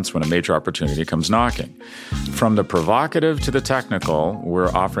balance when a major opportunity comes knocking? From the provocative to the technical, we're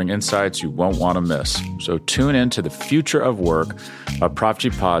offering insights you won't want to miss. So tune in to The Future of Work, a Prop G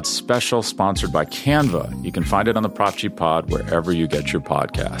Pod special sponsored by Canva. You can find it on the Prop G Pod wherever you get your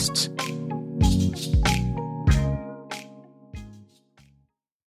podcasts.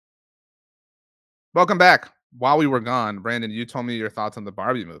 Welcome back. While we were gone, Brandon, you told me your thoughts on the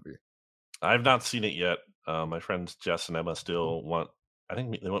Barbie movie. I've not seen it yet. My friends Jess and Emma still I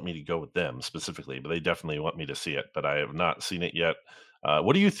think they want me to go with them specifically, but they definitely want me to see it, but I have not seen it yet.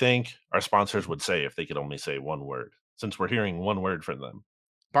 What do you think our sponsors would say if they could only say one word, since we're hearing one word from them?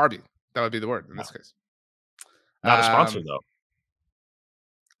 Barbie. That would be the word in this case. Not a sponsor, though.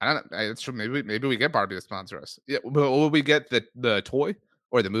 I don't know. It's true. Maybe we get Barbie to sponsor us. Yeah, but will we get the toy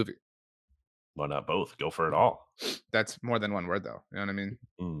or the movie? Why not both? Go for it all. That's more than one word, though. You know what I mean?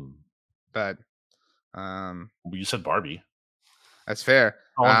 But well, you said Barbie. That's fair.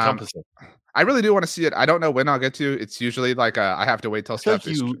 All encompassing. I really do want to see it. I don't know when I'll get to. It's usually like I have to wait till stuff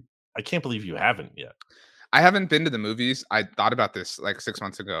is. I can't believe you haven't yet. I haven't been to the movies. I thought about this like 6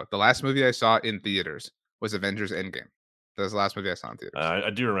 months ago. The last movie I saw in theaters was Avengers Endgame. That was the last movie I saw in theaters. I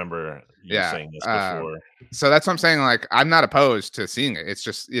do remember you saying this before. So that's what I'm saying. Like, I'm not opposed to seeing it. It's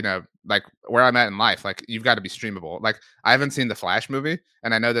just, like where I'm at in life. Like, you've got to be streamable. Like, I haven't seen the Flash movie,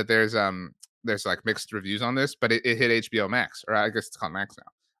 and I know that there's like mixed reviews on this, but it hit HBO Max, or I guess it's called Max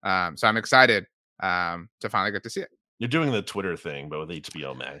now. So I'm excited to finally get to see it. You're doing the Twitter thing, but with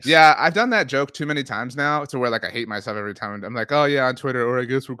HBO Max. Yeah, I've done that joke too many times now to where like I hate myself every time. I'm like, oh yeah, on Twitter, or I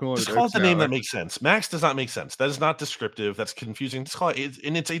guess we're calling it. Just call it the name that makes sense. Max does not make sense. That is not descriptive. That's confusing. Just call it,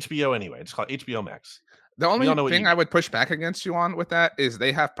 and it's HBO anyway. Just call it HBO Max. The only thing I would push back against you on with that is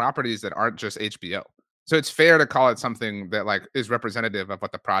they have properties that aren't just HBO. So it's fair to call it something that like is representative of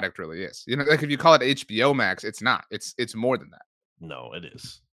what the product really is. Like if you call it HBO Max, it's not. It's more than that. No, it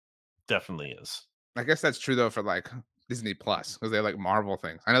is. Definitely is. I guess that's true though for like Disney Plus because they like Marvel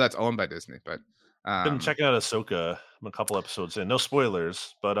things. I know that's owned by Disney, but been checking out Ahsoka. I'm a couple episodes in. No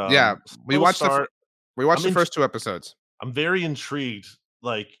spoilers, but yeah, we watched the first 2 episodes. I'm very intrigued,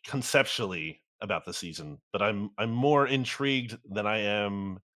 like conceptually, about the season, but I'm more intrigued than I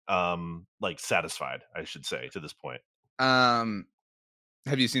am like satisfied, I should say, to this point. Have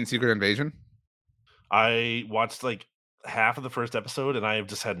you seen Secret Invasion? I watched like half of the first episode, and I have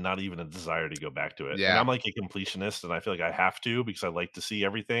just had not even a desire to go back to it. Yeah. And I'm like a completionist, and I feel like I have to because I like to see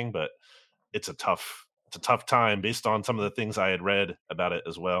everything, but it's a tough time based on some of the things I had read about it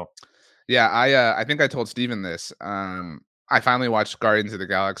as well. Yeah, I think I told Steven this. I finally watched Guardians of the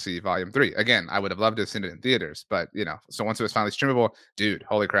Galaxy Volume 3. Again, I would have loved to have seen it in theaters, but so once it was finally streamable, dude,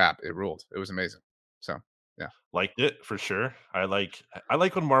 holy crap, it ruled. It was amazing. So yeah. Liked it for sure. I like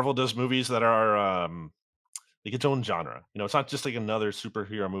when Marvel does movies that are like its own genre. It's not just like another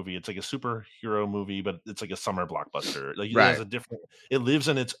superhero movie. It's like a superhero movie, but it's like a summer blockbuster. Like it has a different. It lives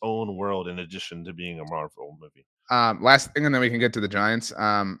in its own world in addition to being a Marvel movie. Last thing, and then we can get to the Giants.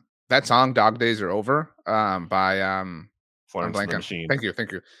 That song "Dog Days Are Over" by Florence and the Machine. Thank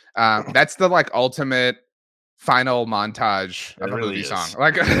you. That's the like ultimate final montage of a movie song.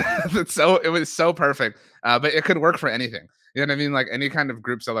 Like it was so perfect. But it could work for anything. You know what I mean? Like any kind of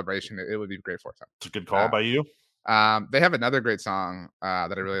group celebration, it would be great for it. It's a good call by you. They have another great song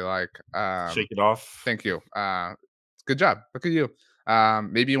that I really like. Shake It Off. Thank you. Good job. Look at you.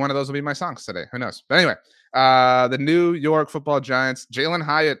 Maybe one of those will be my songs today. Who knows? But anyway, the New York Football Giants. Jalen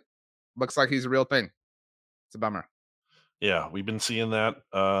Hyatt looks like he's a real thing. It's a bummer. Yeah, we've been seeing that.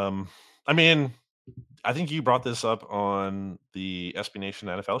 I mean, I think you brought this up on the SB Nation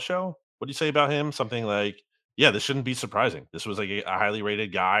NFL show. What do you say about him? Something like, yeah, this shouldn't be surprising. This was like a highly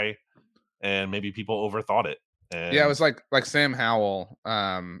rated guy, and maybe people overthought it. And yeah, it was like Sam Howell.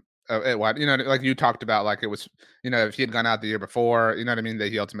 Like you talked about, like it was, if he had gone out the year before, you know what I mean,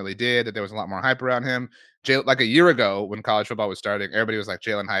 that he ultimately did, that there was a lot more hype around him. Like a year ago when college football was starting, everybody was like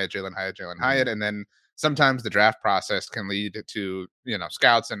Jalen Hyatt, and then sometimes the draft process can lead to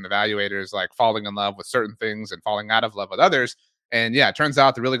scouts and evaluators like falling in love with certain things and falling out of love with others. And yeah, it turns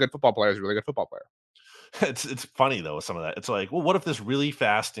out the really good football player is a really good football player. It's funny though, some of that. It's like, well, what if this really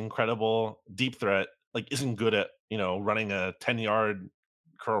fast, incredible deep threat like isn't good at running a 10-yard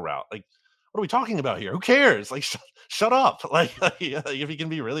curl route? Like, what are we talking about here? Who cares? Like, shut up. Like if he can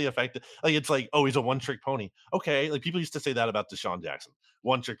be really effective, like it's like, oh, he's a one-trick pony. Okay, like people used to say that about Deshaun Jackson,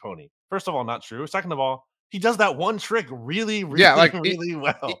 one-trick pony. First of all, not true. Second of all, he does that one trick really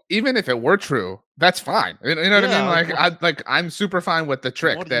well. Even if it were true, that's fine. You know what I mean? I'm super fine with the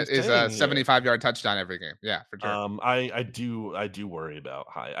trick that is a 75-yard touchdown every game. Yeah, for sure. I do worry about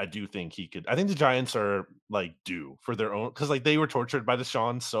Hyatt. I do think he could. I think the Giants are like due for their own, because like they were tortured by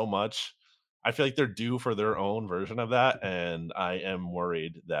Deshaun so much. I feel like they're due for their own version of that, and I am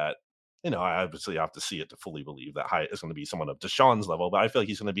worried that I obviously have to see it to fully believe that Hyatt is going to be someone of Deshaun's level. But I feel like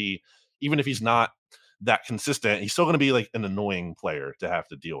he's going to be, even if he's not that consistent, he's still going to be like an annoying player to have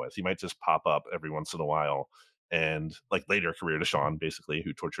to deal with. He might just pop up every once in a while, and like later career Deshaun, basically,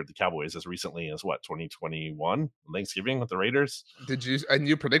 who tortured the Cowboys as recently as 2021 Thanksgiving with the Raiders. And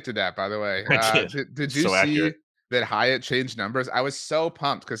you predicted that, by the way. Did you see accurate that Hyatt changed numbers? I was so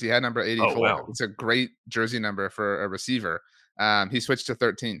pumped because he had number 84. Oh, wow. It's a great jersey number for a receiver. He switched to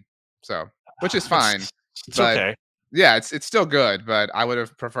 13, so which is fine. It's okay. Yeah, it's still good, but I would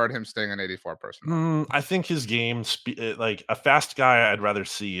have preferred him staying in 84 personally. I think his game, like a fast guy, I'd rather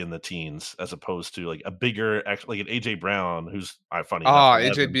see in the teens as opposed to like a bigger, like an AJ Brown, who's funny enough Oh,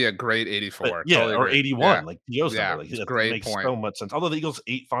 AJ'd 11. be a great But 84. yeah, Totally or agree. Yeah. 81, like Theo's number, Yeah, like it's a that great makes point. so much sense. Although the Eagles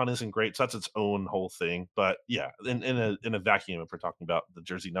 8 font isn't great, so that's its own whole thing. But yeah, in a vacuum, if we're talking about the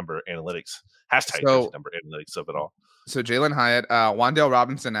jersey number analytics, hashtag jersey So number analytics of it all. So Jalen Hyatt, Wandale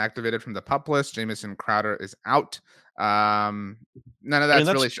Robinson activated from the PUP list. Jamison Crowder is out. None of that's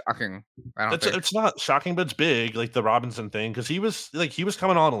really shocking. I don't think it's not shocking, but it's big, like the Robinson thing, because he was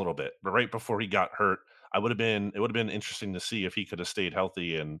coming on a little bit, but right before he got hurt, it would have been interesting to see if he could have stayed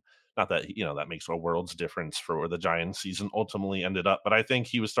healthy. And not that that makes a world's difference for where the Giants season ultimately ended up, but I think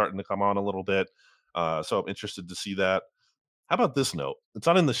he was starting to come on a little bit. So I'm interested to see that. How about this note? It's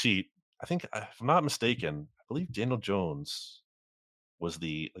not in the sheet. I think, if I'm not mistaken, I believe Daniel Jones was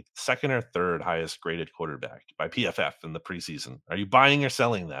the second or third highest graded quarterback by PFF in the preseason. Are you buying or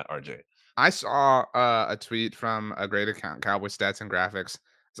selling that, RJ? I saw a tweet from a great account, Cowboy Stats and Graphics.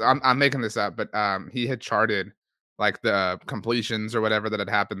 So I'm making this up, but he had charted like the completions or whatever that had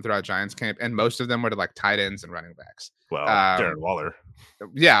happened throughout Giants camp, and most of them were to like tight ends and running backs. Well, Darren Waller.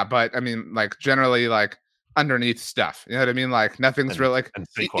 Yeah, but I mean, like generally, like underneath stuff. You know what I mean? Like nothing's really like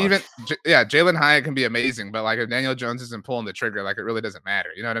even Jalen Hyatt can be amazing, but like if Daniel Jones isn't pulling the trigger, like it really doesn't matter.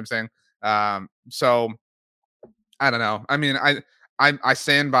 You know what I'm saying? So I don't know. I mean, I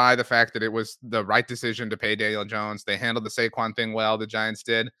stand by the fact that it was the right decision to pay Daniel Jones. They handled the Saquon thing well. The Giants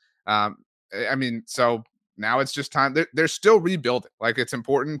did. I mean, so now it's just time. They're still rebuilding. Like it's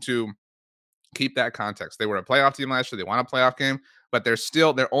important to keep that context. They were a playoff team last year. They won a playoff game, but they're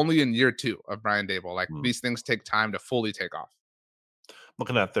only in year 2 of Brian Daboll. Like these things take time to fully take off.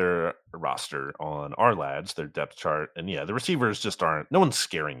 Looking at their roster on our lads, their depth chart, and yeah, the receivers just aren't. No one's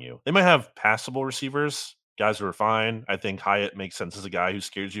scaring you. They might have passable receivers, guys who are fine. I think Hyatt makes sense as a guy who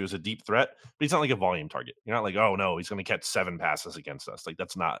scares you as a deep threat, but he's not like a volume target. You're not like, oh no, he's going to catch 7 passes against us. Like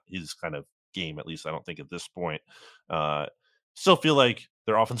that's not his kind of game. At least I don't think at this point. Still feel like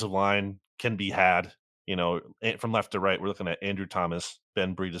their offensive line can be had. From left to right, we're looking at Andrew Thomas,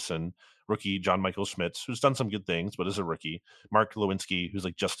 Ben Bredeson, rookie John Michael Schmitz, who's done some good things, but is a rookie. Mark Lewinsky, who's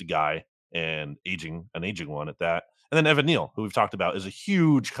like just a guy and an aging one at that. And then Evan Neal, who we've talked about, is a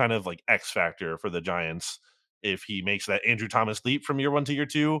huge kind of like X factor for the Giants. If he makes that Andrew Thomas leap from year 1 to year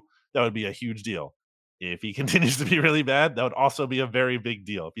 2, that would be a huge deal. If he continues to be really bad, that would also be a very big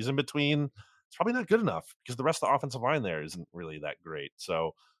deal. If he's in between, it's probably not good enough because the rest of the offensive line there isn't really that great.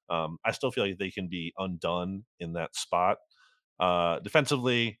 So I still feel like they can be undone in that spot.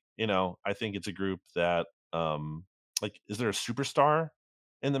 Defensively, I think it's a group that, is there a superstar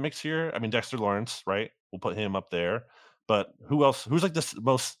in the mix here? I mean, Dexter Lawrence, right? We'll put him up there. But who else? Who's like the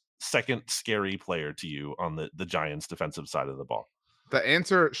most second scary player to you on the Giants' defensive side of the ball? The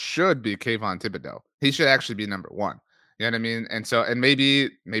answer should be Kayvon Thibodeau. He should actually be number 1. You know what I mean? And so, and maybe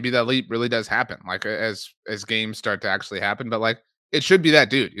that leap really does happen, like as games start to actually happen. But like, it should be that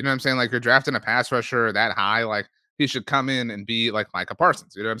dude. You know what I'm saying? Like, you're drafting a pass rusher that high, like he should come in and be like Micah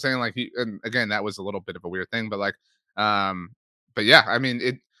Parsons. You know what I'm saying? Like and again, that was a little bit of a weird thing, but like, but yeah, I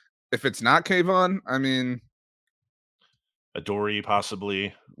mean, if it's not Kayvon, I mean, Adoree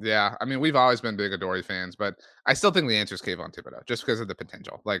possibly. Yeah, I mean, we've always been big Adoree fans, but I still think the answer is Kayvon Thibodeau just because of the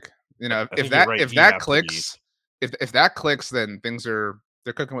potential. Like, if that clicks, if that clicks, then they're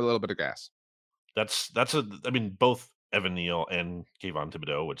cooking with a little bit of gas. I mean, both Evan Neal and Kayvon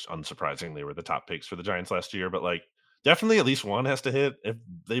Thibodeau, which unsurprisingly were the top picks for the Giants last year, but like definitely at least one has to hit. If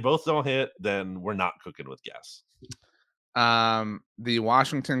they both don't hit, then we're not cooking with gas. The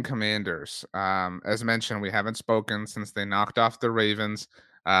Washington Commanders, as mentioned, we haven't spoken since they knocked off the Ravens.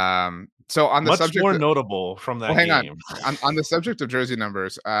 So on the subject, more notable from that game. On the subject of jersey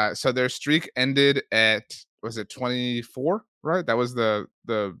numbers, so their streak ended at, was it 24? Right, that was the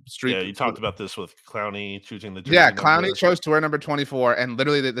streak. Yeah, you talked about this with Clowney choosing the jersey. Yeah, Clowney chose to wear number 24, and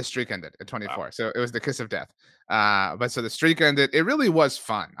literally the streak ended at 24. Wow. So it was the kiss of death. But so the streak ended. It really was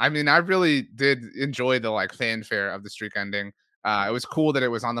fun. I mean, I really did enjoy the like fanfare of the streak ending. It was cool that it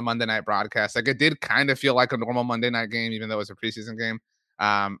was on the Monday night broadcast. Like it did kind of feel like a normal Monday night game, even though it was a preseason game.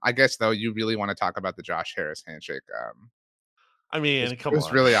 I guess though, you really want to talk about the Josh Harris handshake. I mean, it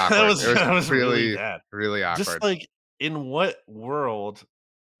was really awkward. That was really bad. Really awkward. Just like, in what world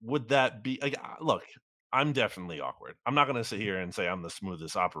would that be? Like, look, I'm definitely awkward. I'm not going to sit here and say I'm the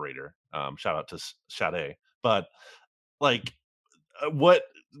smoothest operator. Shout out to Sade. But like, what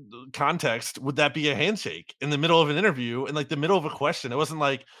context would that be a handshake in the middle of an interview, in like the middle of a question? It wasn't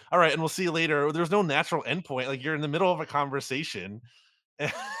like, all right, and we'll see you later. There's no natural endpoint. Like, you're in the middle of a conversation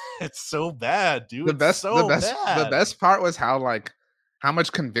It's so bad, dude. The It's so the bad. best part was how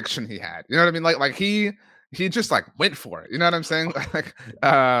much conviction he had. You know what I mean? Like he just like went for it. You know what I'm saying? Like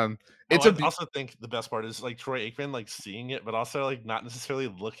it's I also think the best part is like Troy Aikman like seeing it, but also like not necessarily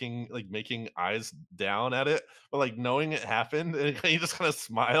looking like making eyes down at it, but like knowing it happened, and he just kind of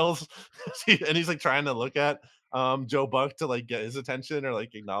smiles, and he's like trying to look at Joe Buck to like get his attention or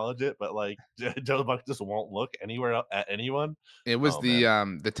like acknowledge it, but like Joe Buck just won't look anywhere at anyone. It was Oh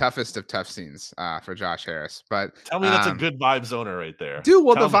man, the toughest of tough scenes for Josh Harris. But tell me that's a good vibes owner right there. dude,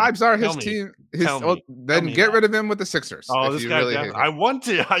 well, Tell the vibes are tell his me, team. tell Well, me, then get that. rid of him with the Sixers. Oh, if this you guy, really hate him. I want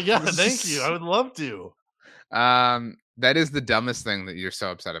to. Yeah, thank you. I would love to. That is the dumbest thing that you're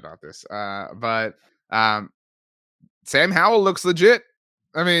so upset about this. But Sam Howell looks legit.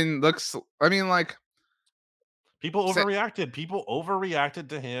 I mean, like people overreacted. People overreacted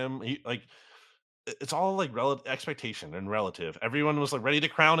to him. It's all like expectation and relative. Everyone was like ready to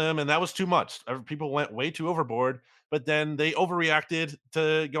crown him, and that was too much. People went way too overboard, but then they overreacted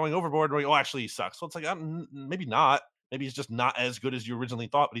to going overboard. Like, oh, actually, he sucks. So it's like maybe not. Maybe he's just not as good as you originally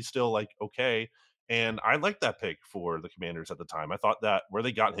thought, but he's still like okay. And I liked that pick for the Commanders at the time. I thought that where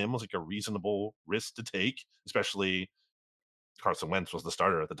they got him was like a reasonable risk to take, especially Carson Wentz was the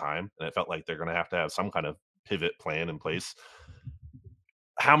starter at the time, and it felt like they're going to have some kind of pivot plan in place.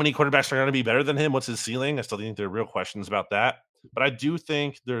 How many quarterbacks are going to be better than him? What's his ceiling? I still think there are real questions about that. But I do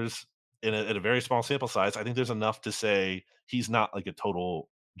think there's, at a very small sample size, I think there's enough to say he's not like a total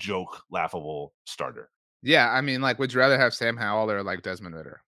joke, laughable starter. Yeah, I mean, like, would you rather have Sam Howell or like Desmond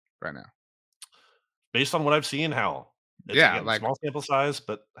Ridder right now? Based on what I've seen, Howell. Yeah, again, like small sample size,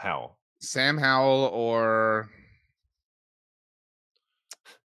 but Howell. Sam Howell or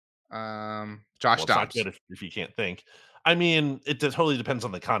Josh Dobbs. It's not good if you can't think. I mean, it totally depends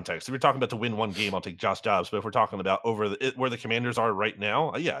on the context. If we're talking about to win one game, I'll take Josh Dobbs. But if we're talking about where the Commanders are right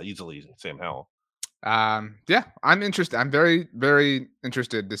now, yeah, easily Sam Howell. Yeah, I'm interested. I'm very, very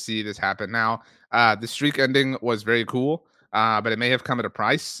interested to see this happen. Now, the streak ending was very cool, but it may have come at a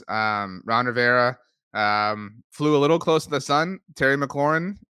price. Ron Rivera flew a little close to the sun. Terry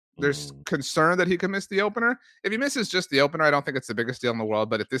McLaurin, there's concern that he could miss the opener. If he misses just the opener, I don't think it's the biggest deal in the world.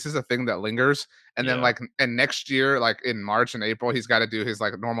 But if this is a thing that lingers, and then and next year, like in March and April, he's got to do his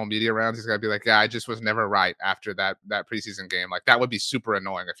like normal media rounds. He's got to be like, yeah, I just was never right after that preseason game. Like that would be super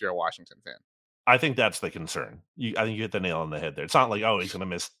annoying if you're a Washington fan. I think that's the concern. I think you hit the nail on the head there. It's not like, oh, he's going to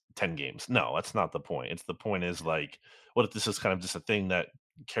miss 10 games. No, that's not the point. The point is like, what if this is kind of just a thing that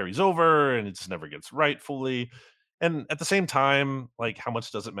carries over and it just never gets right fully? And at the same time, like, how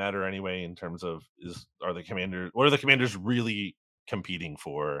much does it matter anyway in terms of what are the Commanders really competing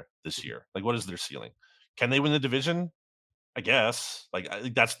for this year? Like, what is their ceiling? Can they win the division? I guess. Like, I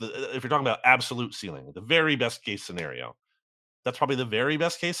think that's if you're talking about absolute ceiling, the very best case scenario. That's probably the very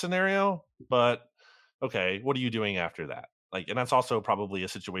best case scenario, but okay, what are you doing after that? Like, and that's also probably a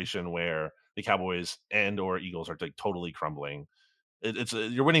situation where the Cowboys and or Eagles are like totally crumbling.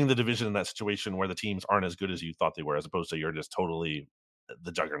 You're winning the division in that situation where the teams aren't as good as you thought they were, as opposed to you're just totally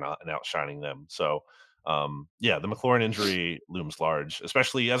the juggernaut and outshining them. So, yeah, the McLaurin injury looms large,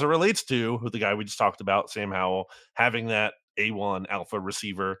 especially as it relates to the guy we just talked about, Sam Howell, having that A1 alpha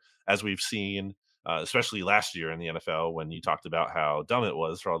receiver, as we've seen. Especially last year in the NFL, when you talked about how dumb it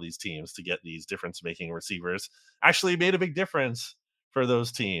was for all these teams to get these difference-making receivers, actually made a big difference for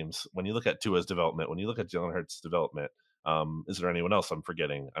those teams. When you look at Tua's development, when you look at Jalen Hurts' development, is there anyone else I'm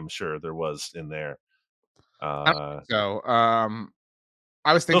forgetting? I'm sure there was in there. I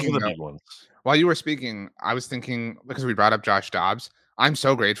was thinking those are the big ones. While you were speaking, I was thinking, because we brought up Josh Dobbs, I'm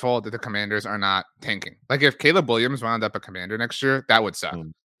so grateful that the Commanders are not tanking. Like if Caleb Williams wound up a Commander next year, that would suck. You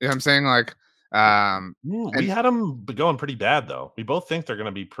know what I'm saying? Like, we had them going pretty bad though. We both think they're going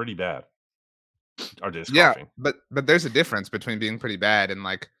to be pretty bad. But there's a difference between being pretty bad and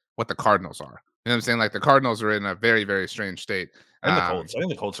like what the Cardinals are. You know what I'm saying? Like the Cardinals are in a very, very strange state. And the Colts. I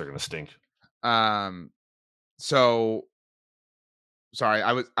think the Colts are going to stink. So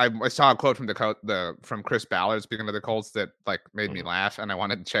sorry, I saw a quote from Chris Ballard speaking of the Colts that like made me laugh, and I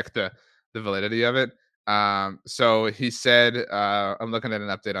wanted to check the validity of it. So he said, I'm looking at an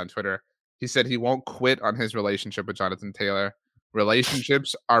update on Twitter. He said he won't quit on his relationship with Jonathan Taylor.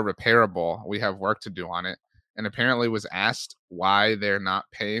 Relationships are repairable. We have work to do on it. And apparently was asked why they're not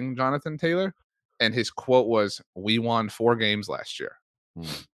paying Jonathan Taylor. And his quote was, "We won 4 games last year."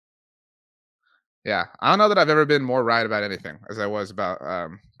 Yeah. I don't know that I've ever been more right about anything as I was about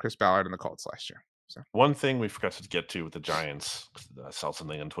Chris Ballard and the Colts last year. So one thing we forgot to get to with the Giants, I saw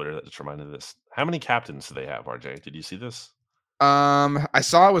something on Twitter that just reminded of this. How many captains do they have, RJ? Did you see this? I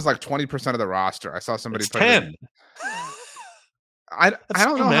saw it was like 20% of the roster. I saw somebody put 10. I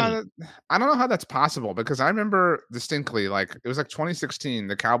don't know I don't know how that's possible, because I remember distinctly, like, it was like 2016,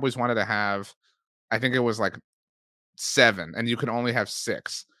 the Cowboys wanted to have, I think it was like 7, and you can only have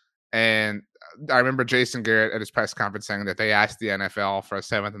 6. And I remember Jason Garrett at his press conference saying that they asked the NFL for a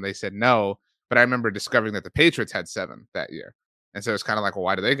 7th and they said no. But I remember discovering that the Patriots had 7 that year. And so it's kind of like, well,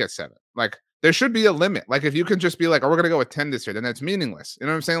 why do they get 7? Like, there should be a limit. Like, if you can just be like, oh, we're going to go with 10 this year, then that's meaningless. You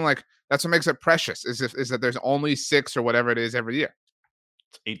know what I'm saying? Like, that's what makes it precious, is that there's only 6 or whatever it is every year.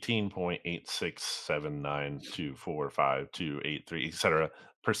 18.8679245283, etc.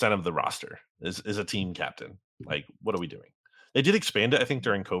 percent of the roster is a team captain. Like, what are we doing? They did expand it, I think,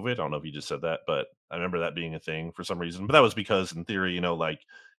 during COVID. I don't know if you just said that, but I remember that being a thing for some reason. But that was because, in theory, like,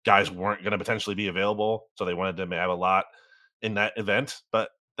 guys weren't going to potentially be available, so they wanted to have a lot in that event. But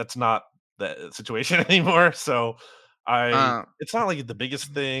that's not the situation anymore. So it's not like the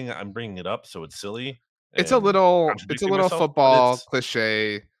biggest thing. I'm bringing it up, so it's silly. It's a little myself, football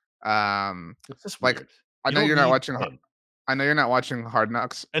cliche. It's just like, weird. I know you're not watching Hard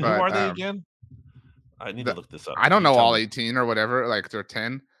Knocks. And but, who are they again? I need to look this up. I don't know all 18 or whatever, like they're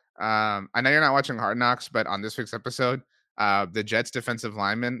 10. I know you're not watching Hard Knocks, but on this week's episode, the Jets defensive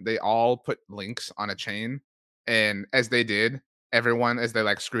linemen, they all put links on a chain, and as they did, everyone, as they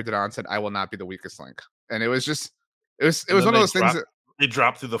like screwed it on, said, "I will not be the weakest link." And it was just, it was one of those things that they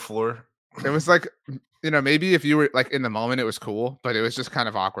dropped through the floor. It was like, maybe if you were like in the moment, it was cool, but it was just kind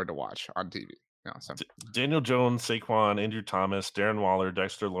of awkward to watch on TV. So. Daniel Jones, Saquon, Andrew Thomas, Darren Waller,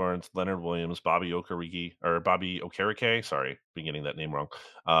 Dexter Lawrence, Leonard Williams, Bobby Okereke. Sorry, been getting that name wrong.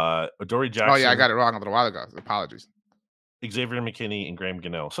 Adoree Jackson. Oh yeah, I got it wrong a little while ago. Apologies. Xavier McKinney and Graham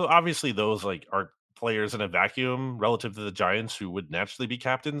Gano. So obviously those like are players in a vacuum relative to the Giants who would naturally be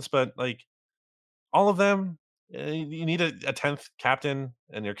captains, but like all of them, you need a 10th captain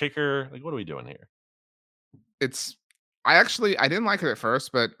and your kicker. Like, what are we doing here? I didn't like it at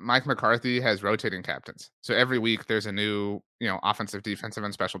first, but Mike McCarthy has rotating captains. So every week there's a new, offensive, defensive,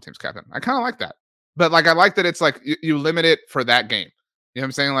 and special teams captain. I kind of like that. But like, I like that it's like you limit it for that game. You know what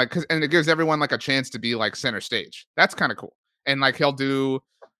I'm saying? Like, and it gives everyone like a chance to be like center stage. That's kind of cool. And like he'll do,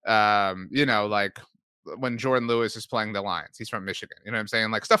 like when Jordan Lewis is playing the Lions, he's from Michigan. You know what I'm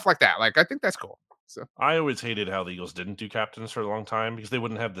saying? Like stuff like that. Like, I think that's cool. So I always hated how the Eagles didn't do captains for a long time because they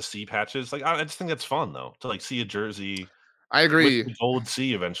wouldn't have the C patches. Like, I just think that's fun though, to like see a jersey. I agree. With the gold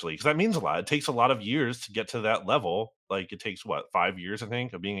C eventually, because that means a lot. It takes a lot of years to get to that level. Like, it takes 5 years, I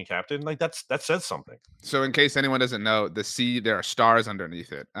think, of being a captain. Like, that says something. So in case anyone doesn't know, the C, there are stars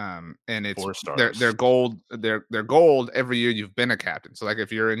underneath it. And it's 4 stars. They're gold. They're gold every year you've been a captain. So like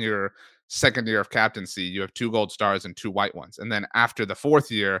if you're in your second year of captaincy, you have 2 gold stars and 2 white ones. And then after the 4th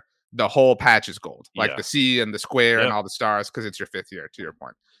year, the whole patch is gold, like the C and the square and all the stars, because it's your 5th year, to your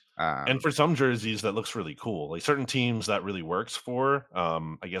point. And for some jerseys, that looks really cool. Like certain teams, that really works for.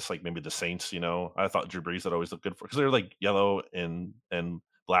 I guess like maybe the Saints. I thought Drew Brees that always looked good for, because they're like yellow and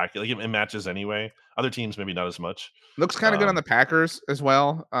black. Like it matches anyway. Other teams maybe not as much. Looks kind of good on the Packers as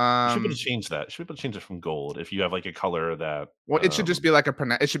well. You should be able to change that. You should be able to change it from gold if you have like a color that. Well, it should just be like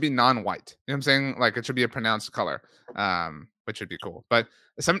it should be non-white. You know what I'm saying? Like it should be a pronounced color, which would be cool. But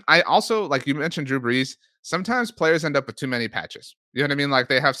I also, like you mentioned Drew Brees. Sometimes players end up with too many patches. You know what I mean? Like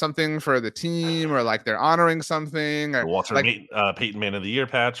they have something for the team, or like they're honoring something. Or the Walter Payton Man of the Year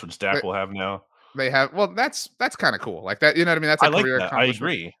patch, which Dak will have now. They have. Well, that's kind of cool. Like that. You know what I mean? That's a career accomplishment. I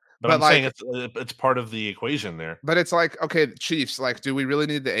agree. But I'm like, saying it's part of the equation there. But it's like, okay, the Chiefs, like, do we really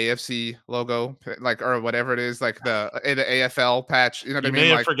need the AFC logo, like, or whatever it is, like the AFL patch? You know what I mean? You may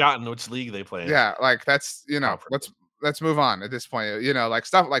have like, forgotten which league they play in. Yeah, like that's, let's move on at this point. Like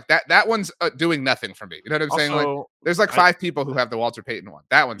stuff like that. That one's doing nothing for me. You know what I'm saying? Like, there's like 5 people who have the Walter Payton one.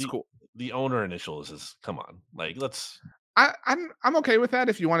 That one's cool. The owner initials is, come on, like let's. I'm okay with that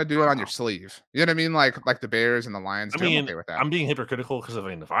if you want to do it on your sleeve. You know what I mean? Like the Bears and the Lions. I'm okay with that. I'm being hypocritical because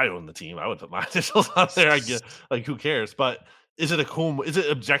if I owned the team, I would put my initials on there. I get, like, who cares? But is it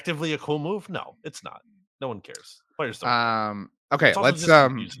objectively a cool move? No, it's not. No one cares. Players don't. Okay, let's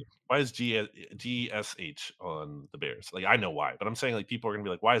why is GSH on the Bears? Like, I know why, but I'm saying like people are gonna be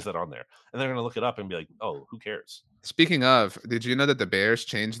like, why is that on there? And they're gonna look it up and be like, oh, who cares? Speaking of, did you know that the Bears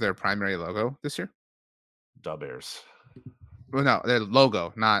changed their primary logo this year? The Bears. Well, no, their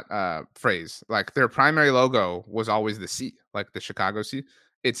logo, not phrase. Like their primary logo was always the C, like the Chicago C.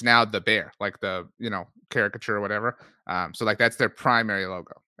 It's now the bear, like the caricature or whatever. So like that's their primary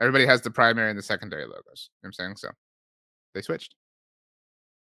logo. Everybody has the primary and the secondary logos. You know what I'm saying? So they switched.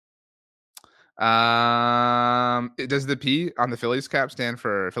 Does the P on the Phillies cap stand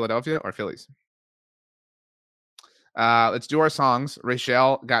for Philadelphia or Phillies? Let's do our songs.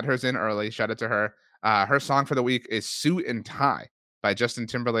 Rachel got hers in early. Shout out to her. Her song for the week is Suit and Tie by Justin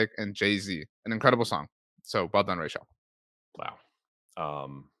Timberlake and Jay-Z. An incredible song. So well done, Rachel.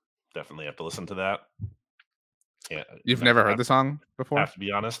 Wow. Definitely have to listen to that. You've never heard the song before? Have to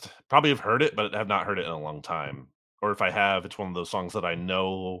be honest. Probably have heard it, but have not heard it in a long time. Or if I have, it's one of those songs that I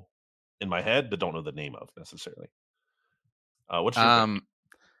know in my head, but don't know the name of necessarily. What's your pick?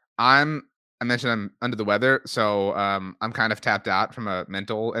 I mentioned I'm under the weather, so I'm kind of tapped out from a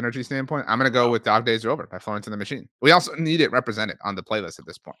mental energy standpoint. I'm gonna go with "Dog Days Are Over" by Florence and the Machine. We also need it represented on the playlist at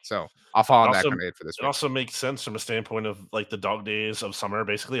this point, so I'll fall on that grenade for this week. It also makes sense from a standpoint of like the dog days of summer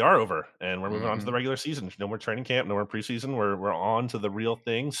basically are over, and we're moving on to the regular season. No more training camp, no more preseason. We're on to the real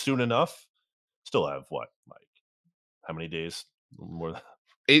thing soon enough. Still have what, like how many days? More than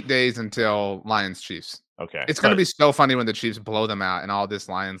 8 days until Lions Chiefs. Okay. It's going to be so funny when the Chiefs blow them out and all this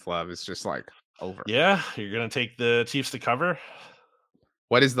Lions love is just like over. Yeah. You're going to take the Chiefs to cover.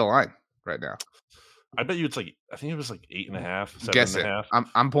 What is the line right now? I bet you it's like, I think it was like 8.5, 7.5. Guess it.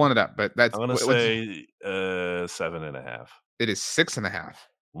 I'm pulling it up, but that's. I'm going to say 7.5. It is 6.5.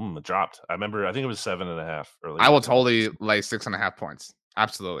 It dropped. I think it was 7.5 earlier. I will totally lay 6.5 points.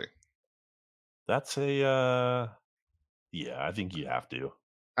 Absolutely. That's yeah, I think you have to.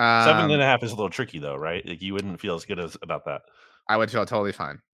 7.5 is a little tricky though, right? Like you wouldn't feel as good about that. I would feel totally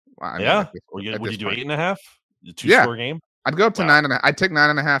fine. Yeah. Would you do 8.5? Two-score game? I'd go up to 9.5. I'd take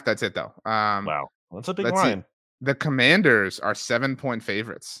 9.5. That's it though. Wow, that's a big line. The Commanders are 7-point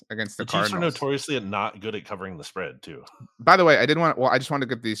favorites against the Cardinals. Chiefs are notoriously not good at covering the spread too. By the way, I just wanted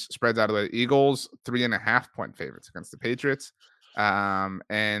to get these spreads out of the way. Eagles 3.5-point favorites against the Patriots,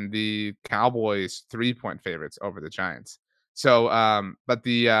 and the Cowboys 3-point favorites over the Giants. So, but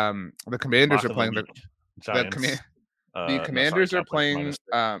the Commanders are playing the Commanders are playing.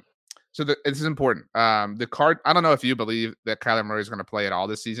 So this is important. I don't know if you believe that Kyler Murray is going to play at all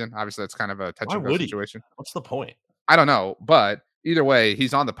this season. Obviously, that's kind of a touch and go situation. What's the point? I don't know, but either way,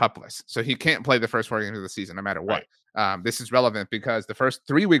 he's on the PUP list, so he can't play the first 4 games of the season, no matter what. Right. This is relevant because the first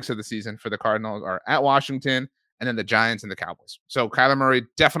 3 weeks of the season for the Cardinals are at Washington, and then the Giants and the Cowboys. So Kyler Murray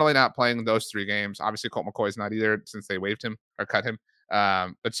definitely not playing those 3 games. Obviously, Colt McCoy's not either since they waived him or cut him.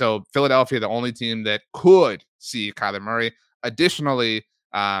 But so Philadelphia, the only team that could see Kyler Murray. Additionally,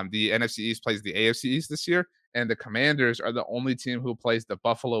 the NFC East plays the AFC East this year, and the Commanders are the only team who plays the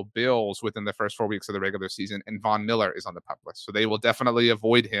Buffalo Bills within the first 4 weeks of the regular season, and Von Miller is on the PUP list. So they will definitely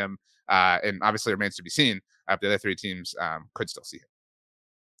avoid him, and obviously remains to be seen if the other 3 teams could still see him.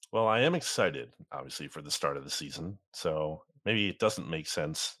 Well, I am excited, obviously, for the start of the season. So maybe it doesn't make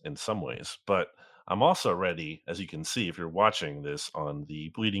sense in some ways, but I'm also ready, as you can see, if you're watching this on the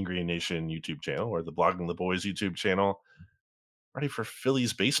Bleeding Green Nation YouTube channel or the Blogging the Boys YouTube channel, ready for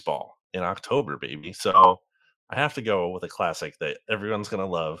Phillies baseball in October, baby. So I have to go with a classic that everyone's going to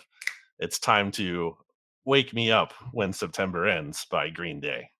love. It's time to Wake Me Up When September Ends by Green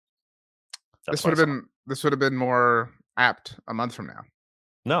Day. This would have been more apt a month from now.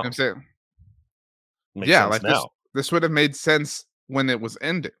 No, you know I'm saying, like this would have made sense when it was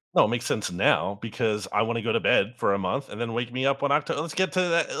ending. No, it makes sense now because I want to go to bed for a month and then wake me up when October. Let's get to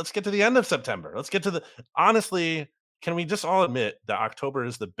that. Let's get to the end of September. Let's get to the. Honestly, can we just all admit that October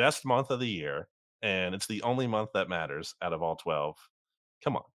is the best month of the year and it's the only month that matters out of all 12?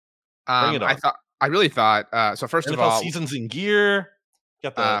 Come on, bring it on. I really thought. So first of all, season's in gear.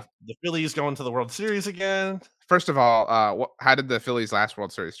 Got the Phillies going to the World Series again. First of all, how did the Phillies last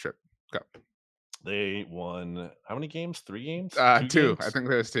World Series trip go? They won how many games? 3 games? 2 games? I think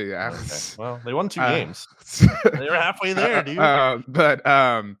there was 2. Yeah. Okay. Well, they won 2 games. They were halfway there, dude. But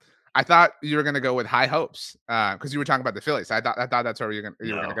I thought you were gonna go with high hopes because you were talking about the Phillies. I thought that's where you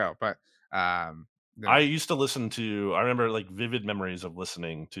were gonna go. But I used to listen to. I remember like vivid memories of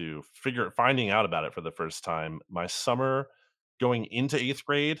listening to finding out about it for the first time. My summer going into 8th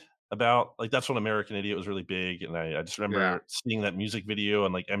grade. About like that's when American Idiot was really big, and I just remember seeing that music video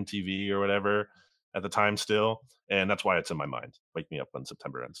on like MTV or whatever at the time still, and that's why it's in my mind. Wake Me Up When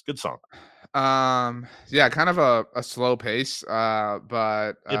September Ends. Good song. Yeah, kind of a slow pace,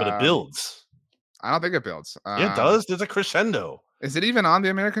 but it builds. I don't think it builds. Yeah, it does. There's a crescendo. Is it even on the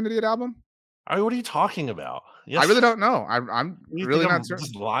American Idiot album? What are you talking about? Yes. I really don't know. I'm really not certain.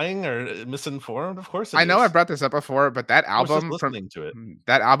 Just lying or misinformed? Of course, I know I brought this up before, but that album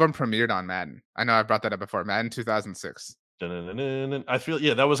that album premiered on Madden. I know I brought that up before. Madden 2006. I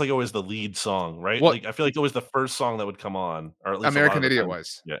feel that was like always the lead song, right? Well, like I feel like it was the first song that would come on, or at least American Idiot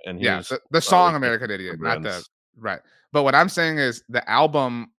was. Yeah, and the song American Idiot, not the right. But what I'm saying is the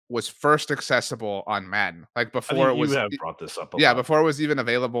album was first accessible on Madden, like before it was. You have brought this up. Before it was even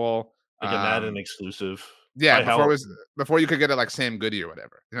available. Like a Madden exclusive. Yeah, before you could get it like Sam Goody or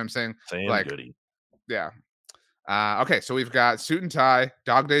whatever. You know what I'm saying? Sam Goody. Yeah. Okay, so we've got suit and tie.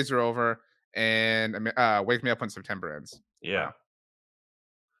 Dog days are over, and wake me up when September ends. Yeah.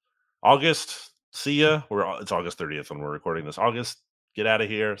 August, see ya. It's August 30th when we're recording this. August, get out of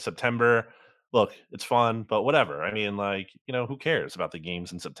here. September, look, it's fun, but whatever. I mean, who cares about the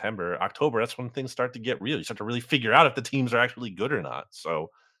games in September? October, that's when things start to get real. You start to really figure out if the teams are actually good or not.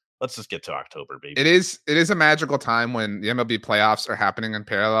 So let's just get to October, baby. It is a magical time when the MLB playoffs are happening in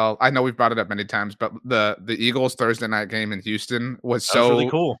parallel. I know we've brought it up many times, but the Eagles Thursday night game in Houston was really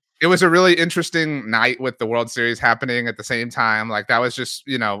cool. It was a really interesting night with the World Series happening at the same time. Like that was just,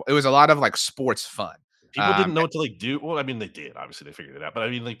 it was a lot of like sports fun. People didn't know what to do. Well, I mean, they did. Obviously, they figured it out. But I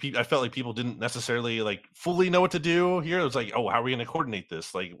mean, I felt like people didn't necessarily fully know what to do here. It was like, oh, how are we going to coordinate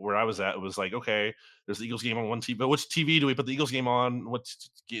this? Like where I was at, it was like, okay, there's the Eagles game on one TV, but which TV do we put the Eagles game on?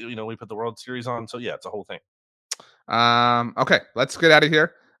 We put the World Series on. So yeah, it's a whole thing. Okay, let's get out of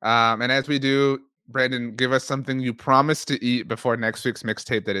here. And as we do, Brandon, give us something you promised to eat before next week's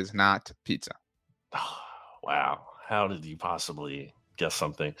mixtape that is not pizza. Oh, wow. How did you possibly guess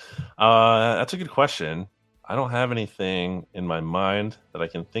something? That's a good question. I don't have anything in my mind that I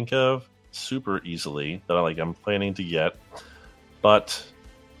can think of super easily that I'm planning to get, but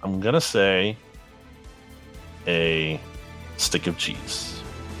I'm gonna say a stick of cheese.